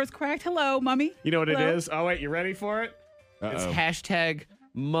if the door is cracked? Hello, mummy. You know what Hello? it is? Oh, wait, you ready for it? It's hashtag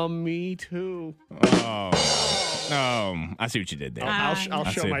Mummy too. I see what you did there. I'll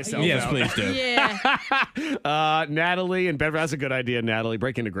show myself. Yes, out. please do. Yeah. Natalie and Beverly. That's a good idea, Natalie.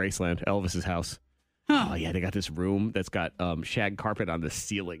 Break into Graceland, Elvis's house. Oh, yeah, they got this room that's got shag carpet on the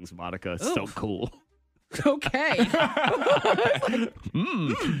ceilings, Monica. It's so cool. Okay.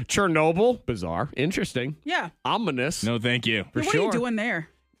 Chernobyl. Bizarre. Interesting. Yeah. Ominous. No, thank you. For What sure. are you doing there?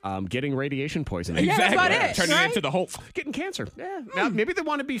 Getting radiation poisoning. Yeah, that's about it. Turning right? into the Hulk. Getting cancer. Yeah. Now, maybe they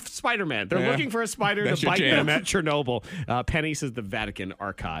want to be Spider-Man. They're Yeah. looking for a spider That's to your bite jam. them at Chernobyl. Penny says the Vatican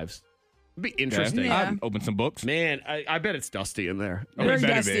archives. It'd be interesting. Yeah. I'd open some books. Man, I bet it's dusty in there. Very it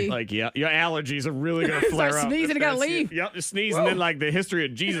better dusty. be. Like, yeah, your allergies are really going to flare Start up. sneezing, you gotta leave. Yep, just sneeze, and then like the history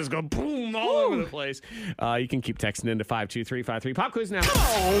of Jesus go boom all over the place. You can keep texting into 52353. Pop quiz now.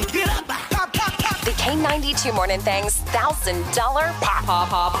 The K92 Morning Thang's $1,000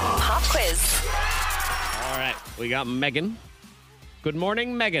 pop quiz. All right, we got Megan. Good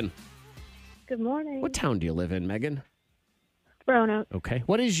morning, Megan. Good morning. What town do you live in, Megan? Roanoke. Okay.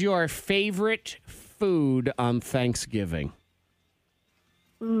 What is your favorite food on Thanksgiving?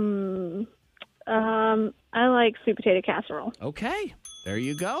 I like sweet potato casserole. Okay. There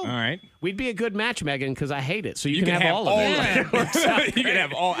you go. All right. We'd be a good match, Megan, because I hate it. So you can have all of it. You can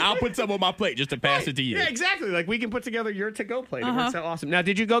have all. I'll put some on my plate just to pass it to you. Yeah, exactly. Like we can put together your to-go plate. It works out awesome. Now,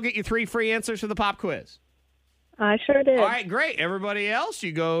 did you go get your 3 free answers for the pop quiz? I sure did. All right, great. Everybody else,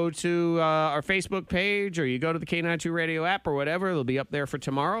 you go to our Facebook page or you go to the K92 Radio app or whatever. It'll be up there for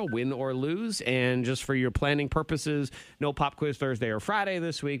tomorrow, win or lose. And just for your planning purposes, no pop quiz Thursday or Friday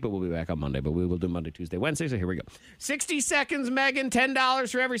this week, but we'll be back on Monday. But we will do Monday, Tuesday, Wednesday. So here we go. 60 seconds, Megan.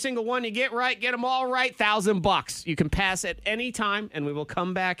 $10 for every single one you get right. Get them all right. $1,000. You can pass at any time, and we will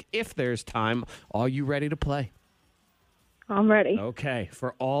come back if there's time. Are you ready to play? I'm ready. Okay,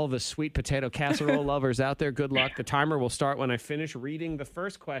 for all the sweet potato casserole lovers out there, good luck. The timer will start when I finish reading the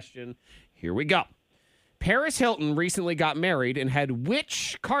first question. Here we go. Paris Hilton recently got married and had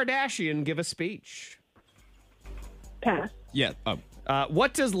which Kardashian give a speech? Pass. Yeah.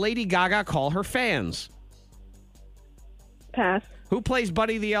 What does Lady Gaga call her fans? Pass. Who plays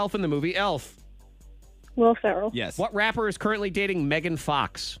Buddy the Elf in the movie Elf? Will Ferrell. Yes. What rapper is currently dating Megan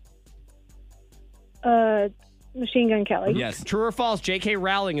Fox? Machine Gun Kelly. Yes. True or false, J.K.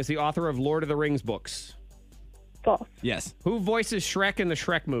 Rowling is the author of Lord of the Rings books. False. Yes. Who voices Shrek in the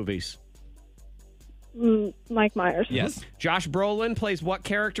Shrek movies? Mike Myers. Yes. Josh Brolin plays what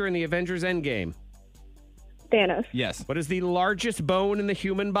character in the Avengers Endgame? Thanos. Yes. What is the largest bone in the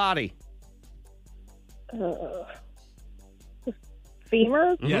human body?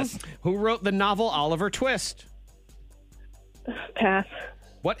 Femur. Yes. Who wrote the novel Oliver Twist? Pass.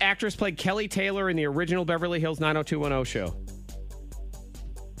 What actress played Kelly Taylor in the original Beverly Hills 90210 show?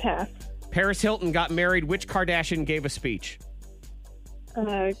 Pass. Paris Hilton got married. Which Kardashian gave a speech?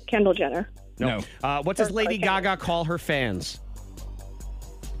 Kendall Jenner. No. What does Or Lady Kendall. Gaga call her fans?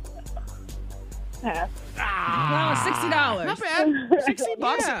 Pass. Wow, $60. Not bad. 60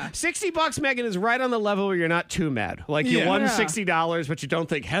 bucks. Yeah. $60, Megan, is right on the level where you're not too mad. Like you Yeah. won Yeah. $60, but you don't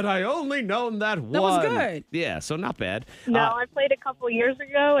think, had I only known that That was good. Yeah, so not bad. No, I played a couple years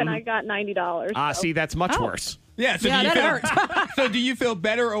ago and I got $90. so. See, that's much worse. Yeah. So Yeah, do you that feel, So do you feel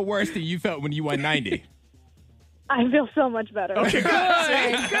better or worse than you felt when you won 90? I feel so much better. Okay, good.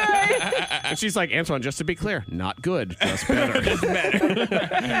 And she's like, Antoine, just to be clear, not good, just better. Just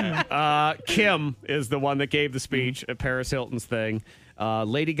better. Kim is the one that gave the speech at Paris Hilton's thing.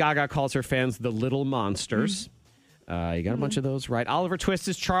 Lady Gaga calls her fans the little monsters. You got a bunch of those right. Oliver Twist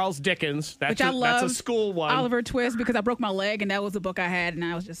is Charles Dickens. That's Which I love. That's a school one. Oliver Twist, because I broke my leg, and that was the book I had, and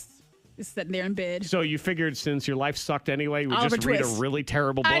I was just sitting there in bed. So you figured since your life sucked anyway, you would Oliver just read Twist. a really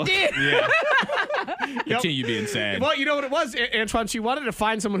terrible book. I did. Yeah. Continue being sad. Well, you know what it was, Antoine? She wanted to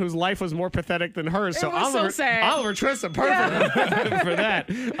find someone whose life was more pathetic than hers. So It was so Oliver, sad. Oliver Twist is perfect for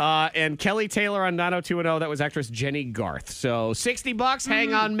that. And Kelly Taylor on 90210, that was actress Jenny Garth. So $60.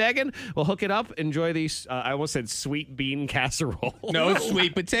 Hang on, Megan. We'll hook it up. Enjoy these. I almost said sweet bean casserole. No,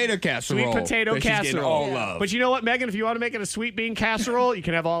 sweet potato casserole. Sweet potato that she's getting casserole. all love. But you know what, Megan? If you want to make it a sweet bean casserole, you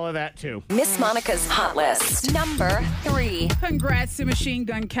can have all of that too. Miss Monica's Hot List. Number 3. Congrats to Machine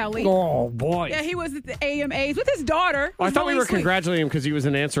Gun Kelly. Oh, boy. Yeah, he was at the AMAs with his daughter. I thought we were Sweet. congratulating him because he was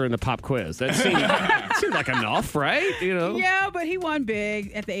an answer in the pop quiz. That seemed like enough, right? You know? Yeah, but he won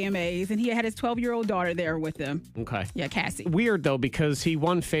big at the AMAs, and he had his 12-year-old daughter there with him. Okay. Yeah, Cassie. Weird, though, because he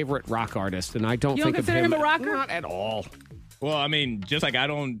won favorite rock artist, and I don't You don't think of consider him a rocker? Not at all. Well, I mean, just like I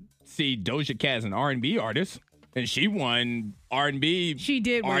don't see Doja Cat as an R&B artist, and she won R&B She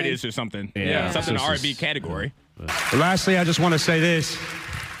did win. artist or something. Yeah. Something in the This is- R&B category. Lastly, I just want to say this.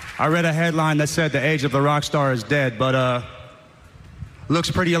 I read a headline that said the age of the rock star is dead, but looks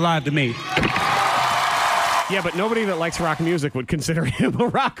pretty alive to me. Yeah, but nobody that likes rock music would consider him a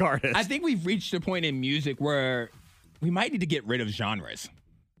rock artist. I think we've reached a point in music where we might need to get rid of genres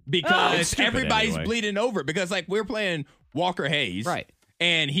because everybody's bleeding over. Because, like, we're playing Walker Hayes. Right.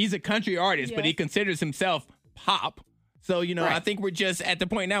 And he's a country artist, but he considers himself pop. So, you know, Right. I think we're just at the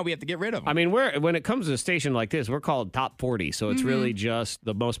point now we have to get rid of him. I mean, when it comes to a station like this, we're called Top 40, so it's really just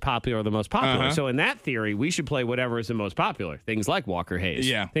the most popular. So in that theory, we should play whatever is the most popular. Things like Walker Hayes.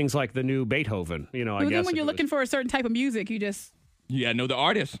 Yeah. Things like the new Beethoven. You know, I Well, guess. then when you're looking for a certain type of music, you just Yeah, know the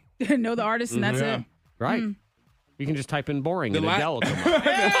artist. know the artist, and that's it. Right. You can just type in boring and la- Adele will come up.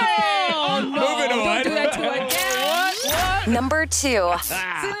 Oh, no. Moving on. Don't do that to Adele. What? Number 2.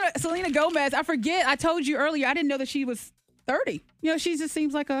 Selena Gomez, I forget. I told you earlier, I didn't know that she was 30. You know, she just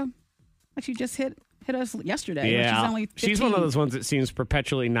seems like she just hit us yesterday. Yeah, She's only 15. she's one of those ones that seems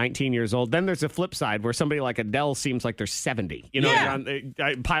perpetually 19 years old. Then there's a flip side where somebody like Adele seems like they're 70. You know, Yeah.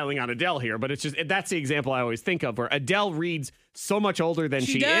 I'm piling on Adele here, but it's just that's the example I always think of where Adele reads so much older than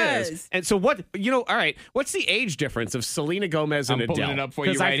she does. is. And so what? You know, all right. What's the age difference of Selena Gomez and I'm pulling Adele? it up for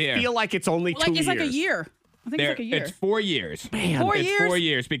you 'Cause right I here. feel like it's only 2 years. It's like a year. I think it's like a year. It's 4 years. Man, 4 It's years? 4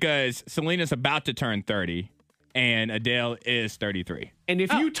 years because Selena's about to turn 30 and Adele is 33. And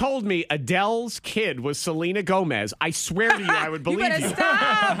if you told me Adele's kid was Selena Gomez, I swear to you, I would believe You better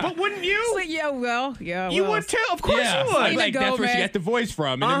stop. But wouldn't you? Yeah, You would too. Of course Yeah, you would. Selena like that's where she Gomez. got the voice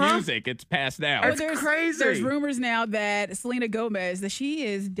from in the music. It's passed down. Well, there's crazy. There's rumors now that Selena Gomez, that she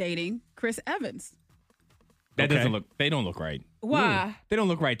is dating Chris Evans. That Okay. doesn't look. They don't look right. Why? They don't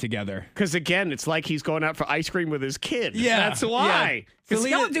look right together. Because again, it's like he's going out for ice cream with his kid. Yeah, That's why. yeah. 'Cause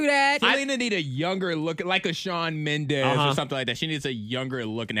Don't do that. Selena need a younger look, like a Shawn Mendes or something like that. She needs a younger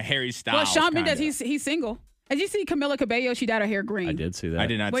look and a Harry Styles. Well, Shawn kinda. Mendes, he's single. Did you see Camila Cabello? She dyed her hair green. I did see that. I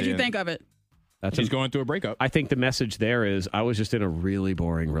did not. What'd see you it. think of it? She's going through a breakup. I think the message there is I was just in a really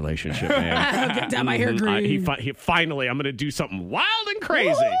boring relationship, man. Get down my hair green. He finally, I'm going to do something wild and crazy.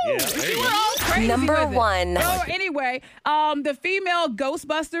 Yeah, there you We're go. all crazy Number with it. 1. Oh, anyway, the female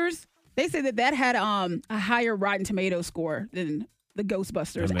Ghostbusters, they say that had a higher Rotten Tomato score than the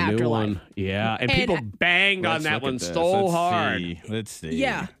Ghostbusters And the new Afterlife. one. Yeah. And And people I- banged on Let's that look one at this. so Let's hard. see. Let's see.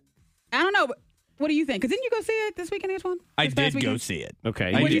 Yeah. I don't know, but what do you think? Because didn't you go see it this weekend, Antoine? I This past did go weekend? see it.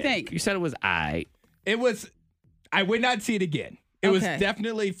 Okay. What do you did. think? You said it was It was. I would not see it again. It was Okay.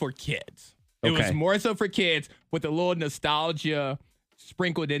 definitely for kids. It was Okay. more so for kids with a little nostalgia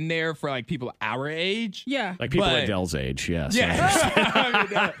sprinkled in there for like people our age. Yeah. Like people But- Adele's age, yes.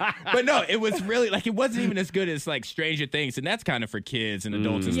 Yeah. But no, it was really like it wasn't even as good as like Stranger Things, and that's kind of for kids and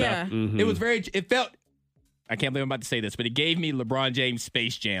adults and Yeah. stuff. Mm-hmm. It was very. It felt. I can't believe I'm about to say this, but it gave me LeBron James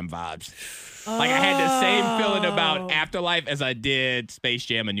Space Jam vibes. Like I had the same feeling about Afterlife as I did Space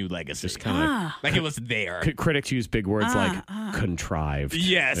Jam: A New Legacy. Just kind of. Like it was there. Critics use big words like contrived.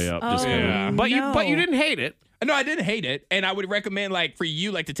 Yes. Yep, just Oh, kinda- but you didn't hate it. No, I didn't hate it, and I would recommend like for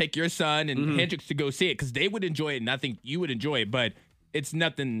you like to take your son and Hendrix to go see it because they would enjoy it, and I think you would enjoy it. But it's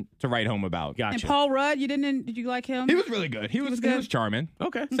nothing to write home about. Gotcha. And Paul Rudd, did you like him? He was really good. He was good? He was charming.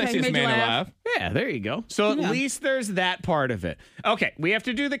 Okay. Sexiest made you man laugh? alive. Yeah, there you go. So Yeah. at least there's that part of it. Okay, we have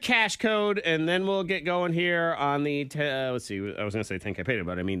to do the cash code, and then we'll get going here on the, let's see, I was going to say 10K payday,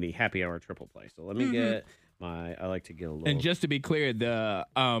 but I mean the happy hour triple play. So let me get I like to get a little. And just to be clear, the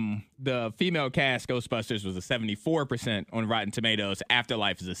female cast Ghostbusters was a 74% on Rotten Tomatoes.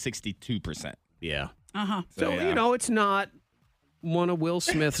 Afterlife is a 62%. yeah. Uh-huh. So, yeah. you know, it's not one of Will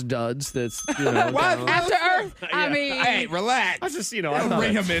Smith's duds that's, you know. Why? down. After Earth, I mean, Hey, relax. I just, you know, I thought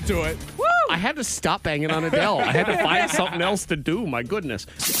Bring him into it. I had to stop banging on Adele. I had to find something else to do. My goodness.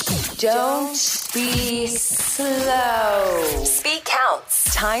 Don't be slow. Speed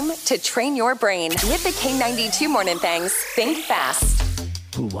counts. Time to train your brain with the K92 Morning Thangs. Think fast.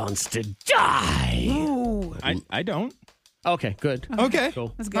 Who wants to die? I don't. Okay, good. Okay.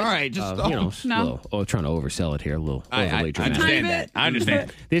 Cool. That's good. All right. Just You know, No. trying to oversell it here. A little I overly dramatic. understand Tiny that. bit. I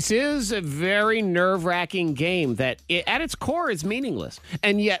understand. This is a very nerve-wracking game that at its core is meaningless,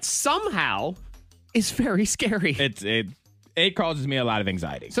 and yet somehow is very scary. It causes me a lot of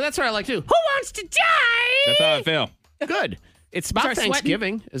anxiety. So that's what I like to do. Who wants to die? That's how I feel. Good. It's about Start sweating?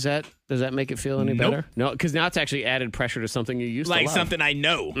 Thanksgiving. Does that make it feel any Nope. better? No, because now it's actually added pressure to something you used to Like love. something I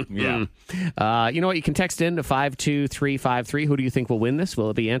know. Yeah. You know what? You can text in to 52353. Who do you think will win this? Will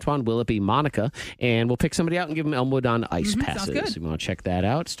it be Antoine? Will it be Monica? And we'll pick somebody out and give them Elmwood on ice passes. good. If you want to check that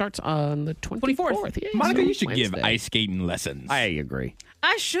out, it starts on the 24th. Yeah, Monica, so you should give Wednesday. ice skating lessons. I agree.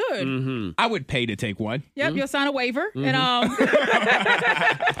 I should. I would pay to take one. Yep, you'll sign a waiver, and Yep.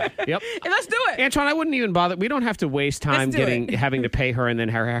 and let's do it. Antoine, I wouldn't even bother. We don't have to waste time Let's do it. having to pay her and then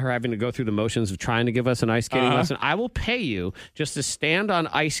her having to go through the motions of trying to give us an ice skating lesson, I will pay you just to stand on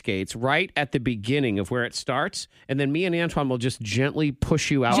ice skates right at the beginning of where it starts, and then me and Antoine will just gently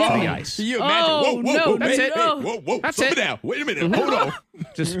push you out to the ice. Can you imagine? Whoa, that's it. Whoa, That's slow it. down. Wait a minute. Hold on.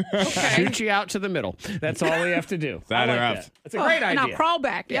 Just shoot you out to the middle. That's all we have to do. Sign her up. That's a great And idea. I'll crawl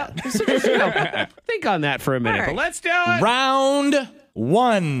back. Yep. So just, think on that for a minute, All right. but let's do it. Round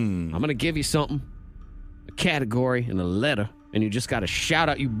 1. I'm going to give you something, a category and a letter, and you just got to shout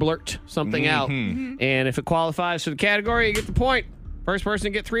out, you blurt something out. And if it qualifies for the category, you get the point. First person to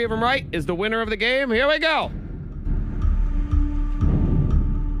get 3 of them right is the winner of the game. Here we go.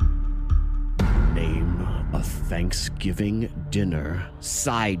 Name a Thanksgiving dinner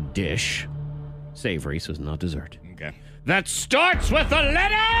side dish. Savory, so it's not dessert. Okay. That starts with a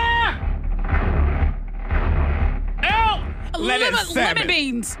letter L. Lemon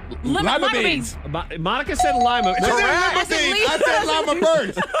beans. Lima beans. Monica said lima. I said lima beans. I said lima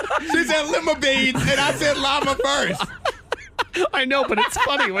first. She said lima beans, and I said lima first. I know, but it's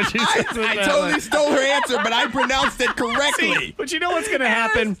funny when she says it. I totally stole her answer, but I pronounced it correctly. See, but you know what's going to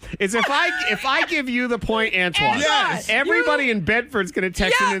happen is if I give you the point, Antoine, Yes. everybody in Bedford's going to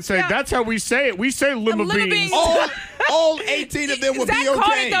text in and say, that's how we say it. We say lima beans. All 18 of them will Zach be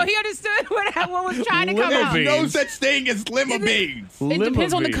caught okay. it, though. He understood what was trying to come Lima out. beans. There's no such thing as lima beans. It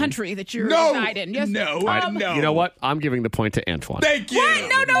depends on the country that you're No. residing. Yes. No. No. You know what? I'm giving the point to Antoine. Thank you.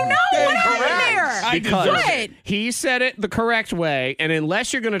 What? No. What happened there? I Because deserve it. he said it the correct way, and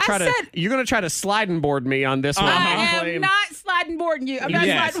unless you're going to try to sliding board me on this one, I am not sliding boarding you. I'm not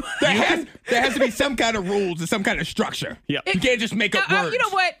Yes. sliding. There has to be some kind of rules and some kind of structure. Yep. You can't just make up words. You know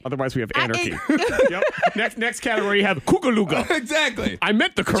what? Otherwise, we have anarchy. Yep. Next category, you have kookaluga. Exactly. I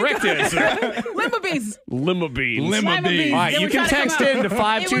meant the correct answer. Lima beans. Lima beans. Lima beans. All right, you can text in to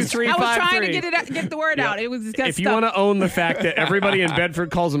I was 52353. trying to get the word out. It was If you want to own the fact that everybody in Bedford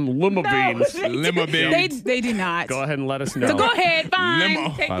calls them lima beans, Lima beans. They do not. go ahead and let us know. So go ahead, fine.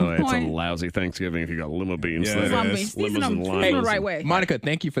 Limo. Take By the way, it's a point. lousy Thanksgiving if you got lima beans. Yeah, That it Lima is. beans. Season Limas them and the limes. right way. Monica,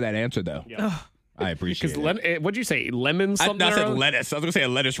 thank you for that answer, though. I appreciate it. What'd you say? Lemon I something? said or other? lettuce. I was going to say a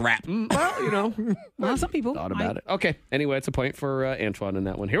lettuce wrap. Well, you know, Well, some people thought about it. Okay. Anyway, it's a point for Antoine in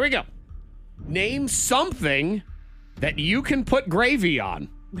that one. Here we go. Name something that you can put gravy on.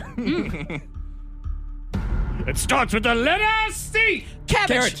 It starts with the letter C. Cabbage.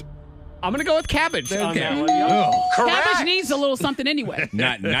 Carrot. I'm going to go with cabbage on Okay. that one. Yep. Cabbage needs a little something anyway.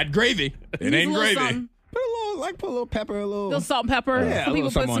 Not gravy. It Needs ain't a little gravy. something. Put a little pepper, a little. little salt and pepper. Yeah, Some a people little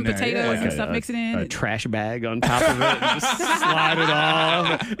put some something on there, potatoes yeah. and stuff, mix it in. A trash bag on top of it. And just slide it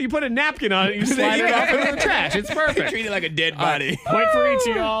off. You put a napkin on it. You slide it off into the trash. It's perfect. Treat it like a dead All right, body. point for each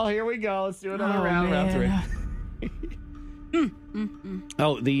of y'all. Here we go. Let's do another round 3.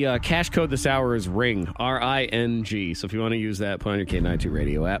 Oh, the cash code this hour is RING. RING. So if you want to use that, put on your K92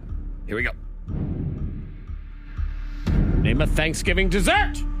 radio app. Here we go. Name a Thanksgiving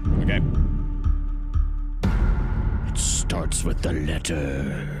dessert. Okay. It starts with the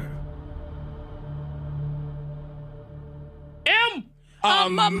letter M.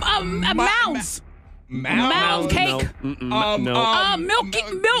 Mounds. Mounds. Cake. No.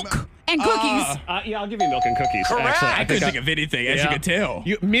 Milk and cookies. Yeah, I'll give you milk and cookies. Actually, I couldn't think of anything, as you can tell.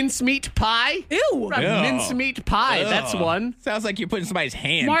 Mincemeat pie? Ew. Mincemeat pie. That's one. Sounds like you're putting somebody's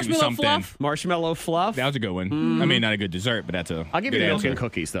hand through Marshmallow something. fluff. Marshmallow fluff. That was a good one. I mean, not a good dessert, but that's a I'll give good you milk answer. and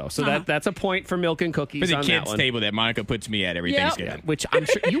cookies, though. So that's a point for milk and cookies For the on that kids' one. table that Monica puts me at every Yep. Thanksgiving. Which I'm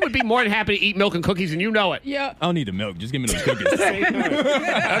sure you would be more than happy to eat milk and cookies, and you know it. Yeah. I don't need the milk. Just give me those cookies.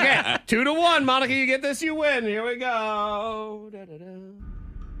 Okay, 2-1. Monica, you get this, you win. Here we go. Da-da-da.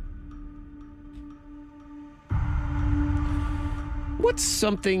 What's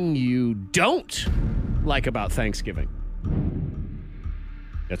something you don't like about Thanksgiving?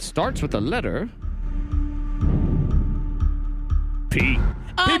 It starts with the letter P.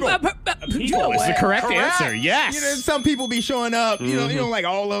 People is the correct answer. Yes. You know, some people be showing up. You know, you don't like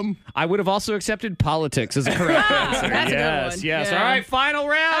all of them. I would have also accepted politics as a correct answer. That's a good yes, one. yes. Yeah. All right, final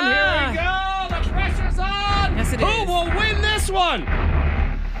round. Here we go. The pressure's on. Yes, it Who is. will win this one?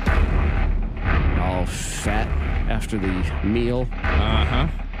 All fat after the meal. Uh-huh.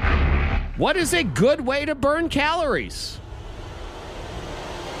 What is a good way to burn calories?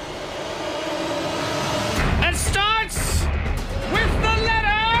 It starts with the letter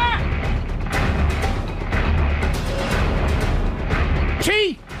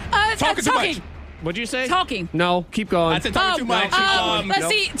T. Talking too much. What'd you say? Talking. No, keep going. I said talking too much. Let's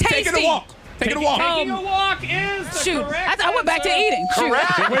see. Tasting. Taking a walk. Taking a walk. Taking a walk is the Shoot. correct I went back to answer. eating.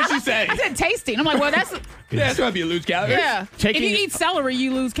 Shoot. What'd you say? I said tasting. I'm like, well, that's. Yeah, that's why you lose calories. Yeah. Taking- if you eat celery,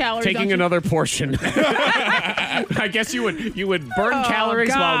 you lose calories. don't Taking you? another portion. I guess you would burn calories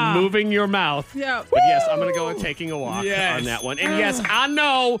God. while moving your mouth. Yeah. But yes, I'm going to go with taking a walk on that one. And yes, I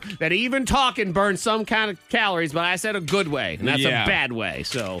know that even talking burns some kind of calories, but I said a good way, and that's a bad way.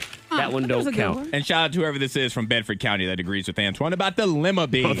 So that one don't count. And shout out to whoever this is from Bedford County that agrees with Antoine about the lima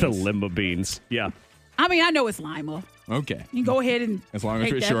beans. The lima beans. Yeah. I mean, I know it's Lima. Okay. You can go ahead and as long as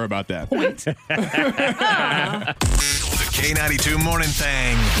take we're that sure about that. point. The K92 Morning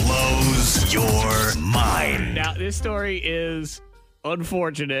Thang blows your mind. Now, this story is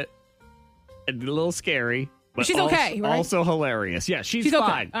unfortunate and a little scary. But she's okay, right? Also hilarious. Yeah, she's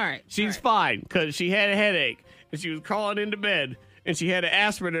fine. Okay. All right. She's fine because she had a headache and she was crawling into bed and she had an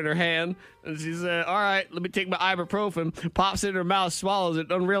aspirin in her hand and she said, all right, let me take my ibuprofen, pops it in her mouth, swallows it,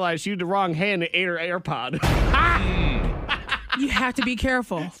 doesn't realize she used the wrong hand and ate her AirPod. You have to be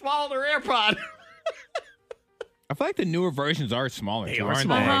careful. Swallowed her AirPod. I feel like the newer versions are smaller, They too, are aren't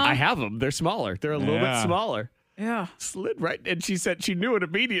smaller. they? I have them. They're smaller. They're a little bit smaller. Yeah. Slid right. And she said she knew it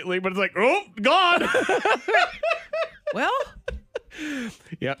immediately, but it's like, oh, gone. Well.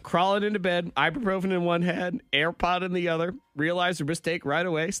 Yeah, crawling into bed, ibuprofen in one hand, AirPod in the other, realized her mistake right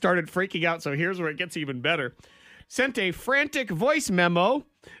away, started freaking out. So here's where it gets even better. Sent a frantic voice memo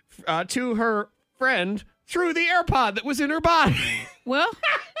to her friend through the AirPod that was in her body. Well.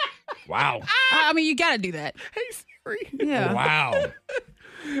 Wow. I mean, you got to do that. Hey, Siri. Yeah. Wow.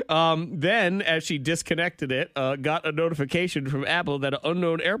 Then, as she disconnected it, got a notification from Apple that an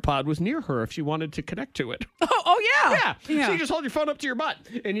unknown AirPod was near her if she wanted to connect to it. Oh yeah. Yeah. So you just hold your phone up to your butt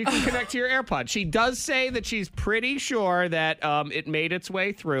and you can connect to your AirPod. She does say that she's pretty sure that it made its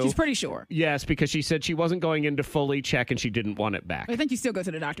way through. She's pretty sure. Yes, because she said she wasn't going in to fully check and she didn't want it back. I think you still go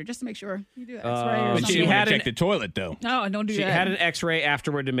to the doctor just to make sure you do an X-ray or But something. she had to check the toilet, though. No, don't do She that. had an X-ray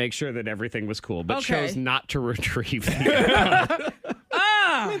afterward to make sure that everything was cool, but Okay. chose not to retrieve the AirPod.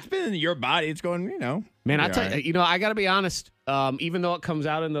 It's been in your body. It's going, Man, I you're tell all right. you, I got to be honest. Even though it comes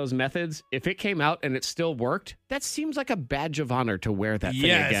out in those methods, if it came out and it still worked, that seems like a badge of honor to wear that thing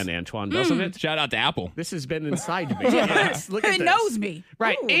Yes. again, Antoine, doesn't it? Shout out to Apple. This has been inside me. Yes, look at It this. knows me.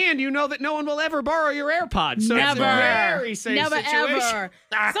 Right, Ooh. and you know that no one will ever borrow your AirPods. So it's a Never. very safe Never, situation. ever.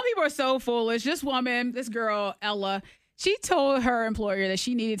 Some people are so foolish. This woman, this girl, Ella, she told her employer that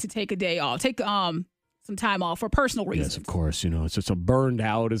she needed to take a day off, take some time off for personal reasons. Yes, of course. It's just a burned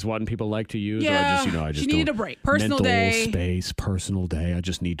out is what people like to use. Yeah, Or I just she needed don't- a break. Personal mental day. space, personal day. I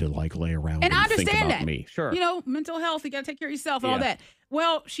just need to lay around And I think understand about that. me. Sure. Mental health, you got to take care of yourself and all Yeah. that.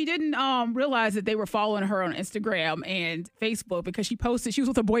 Well, she didn't realize that they were following her on Instagram and Facebook because she posted she was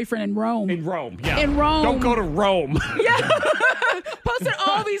with her boyfriend in Rome. In Rome, yeah. In Rome. Don't go to Rome. Yeah. Posted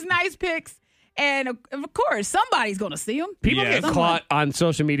all these nice pics. And of course, somebody's going to see them. People get caught on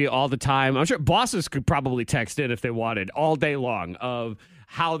social media all the time. I'm sure bosses could probably text in if they wanted all day long of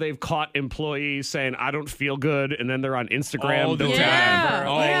how they've caught employees saying, I don't feel good. And then they're on Instagram. All the They'll Yeah. time.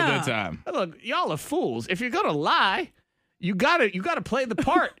 All Yeah. the time. Look, y'all are fools. If you're going to lie, you gotta play the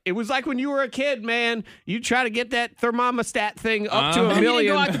part. It was like when you were a kid, man. You try to get that thermostat thing up to You a didn't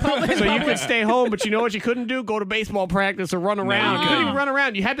million go out to public. so you could stay home. But you know what you couldn't do? Go to baseball practice or run around. You couldn't even run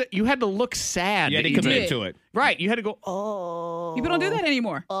around. You had to look sad. You had that to you commit did. to it. Right. You had to go, oh. People don't do that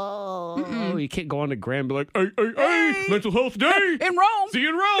anymore. Oh, you can't go on the gram and be like, hey, mental health day. In Rome. See you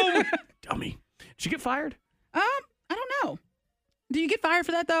in Rome. Dummy. Did you get fired? I don't know. Do you get fired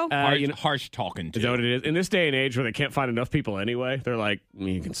for that, though? Harsh talking, too. Is that what it is? In this day and age where they can't find enough people anyway, they're like,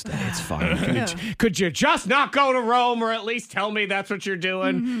 you can stay. It's fine. Could you just not go to Rome or at least tell me that's what you're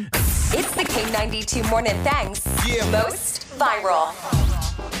doing? It's the K92 Morning Thangs. Most viral.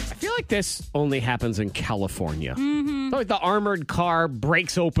 I feel like this only happens in California. So like the armored car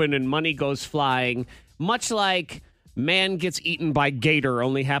breaks open and money goes flying, much like man gets eaten by gator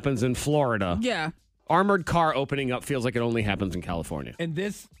only happens in Florida. Yeah. Armored car opening up feels like it only happens in California. And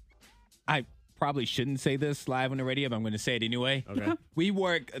this, I probably shouldn't say this live on the radio, but I'm going to say it anyway. Okay. We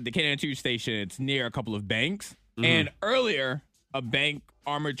work at the K92 station. It's near a couple of banks. And earlier, a bank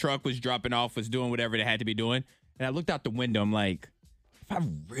armored truck was dropping off, was doing whatever they had to be doing. And I looked out the window. I'm like, if I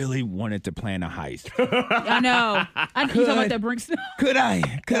really wanted to plan a heist, I know. You talking about that Brinks? could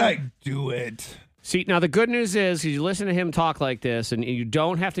I do it? See, now the good news is you listen to him talk like this and you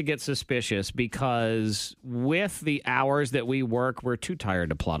don't have to get suspicious because with the hours that we work, we're too tired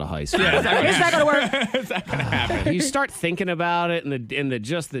to plot a heist. Yeah, It's not going to work. It's not going to happen. You start thinking about it and the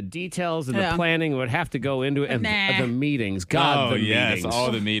just the details and the Yeah. planning would have to go into it and Nah. the meetings. God, Oh, the yes, meetings.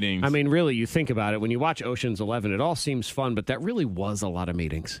 all the meetings. I mean, really, you think about it. When you watch Ocean's 11, it all seems fun, but that really was a lot of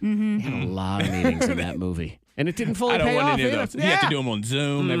meetings. They had a lot of meetings in that movie. And it didn't fully I don't pay want off any of either. those. You have to do them on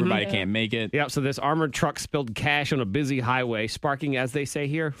Zoom. Everybody can't make it. Yeah, so this armored truck spilled cash on a busy highway, sparking, as they say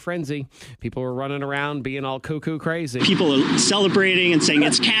here, frenzy. People were running around being all cuckoo crazy. People are celebrating and saying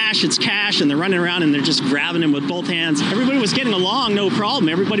it's cash, and they're running around and they're just grabbing him with both hands. Everybody was getting along, no problem.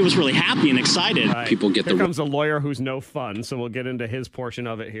 Everybody was really happy and excited. Right. People get Here comes a lawyer who's no fun, so we'll get into his portion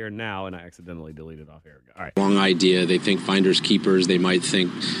of it here now, and I accidentally deleted off here. All right. wrong idea. They think finders keepers. They might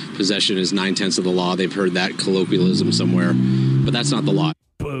think possession is 9/10 of the law. They've heard that colloquialism somewhere, but that's not the law.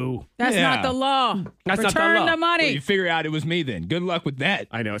 Boo. That's not the law. That's Return not the law. the money. Well, you figure out it was me then. Good luck with that.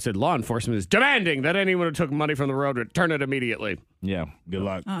 I know. It said law enforcement is demanding that anyone who took money from the road return it immediately. Yeah, good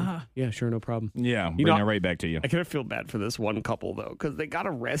luck. Yeah, sure, no problem. Yeah, bring that right back to you. I kind of feel bad for this one couple though, because they got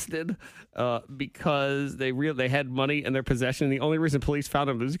arrested because they had money in their possession. The only reason police found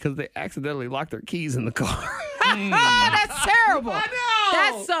them was because they accidentally locked their keys in the car. That's terrible. I know.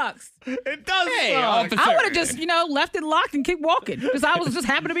 That sucks. It does Hey, suck. officer. I would have just, left it locked and keep walking because I was just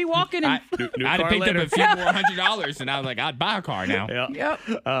happy to be walking. And I'd have picked up a few more $100, and I was like, I'd buy a car now. Yeah.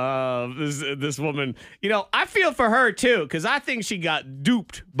 Yep. This woman, I feel for her too, because I think she got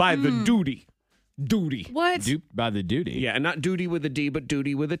duped by the duty. Duty. What? Duped by the duty. Yeah, and not duty with a D, but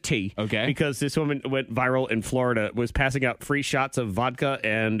duty with a T. Okay. Because this woman went viral in Florida, was passing out free shots of vodka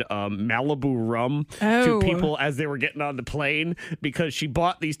and Malibu rum to people as they were getting on the plane because she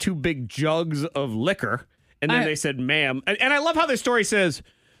bought these 2 big jugs of liquor. And then they said, ma'am. And I love how this story says,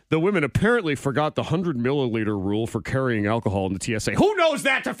 the women apparently forgot the 100 milliliter rule for carrying alcohol in the TSA. Who knows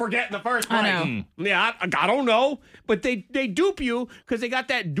that to forget in the first place? I know. Yeah, I don't know. But they dupe you because they got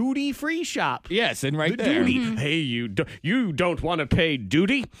that duty-free shop. Yes, and right The there. duty. Hey, you don't want to pay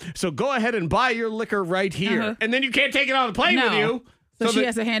duty, so go ahead and buy your liquor right here. And then you can't take it on the plane with you. So she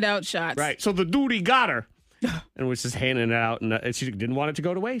has to hand out shots. Right. So the duty got her. And was just handing it out, and she didn't want it to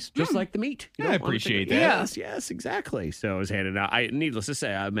go to waste, just like the meat. You I don't want it to appreciate go- that. Yes, exactly. So it was handed out. Needless to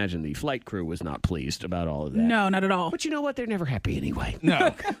say, I imagine the flight crew was not pleased about all of that. No, not at all. But you know what? They're never happy anyway.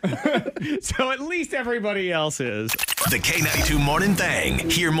 No. So at least everybody else is. The K92 Morning Thing.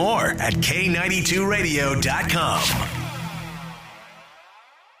 Hear more at K92Radio.com.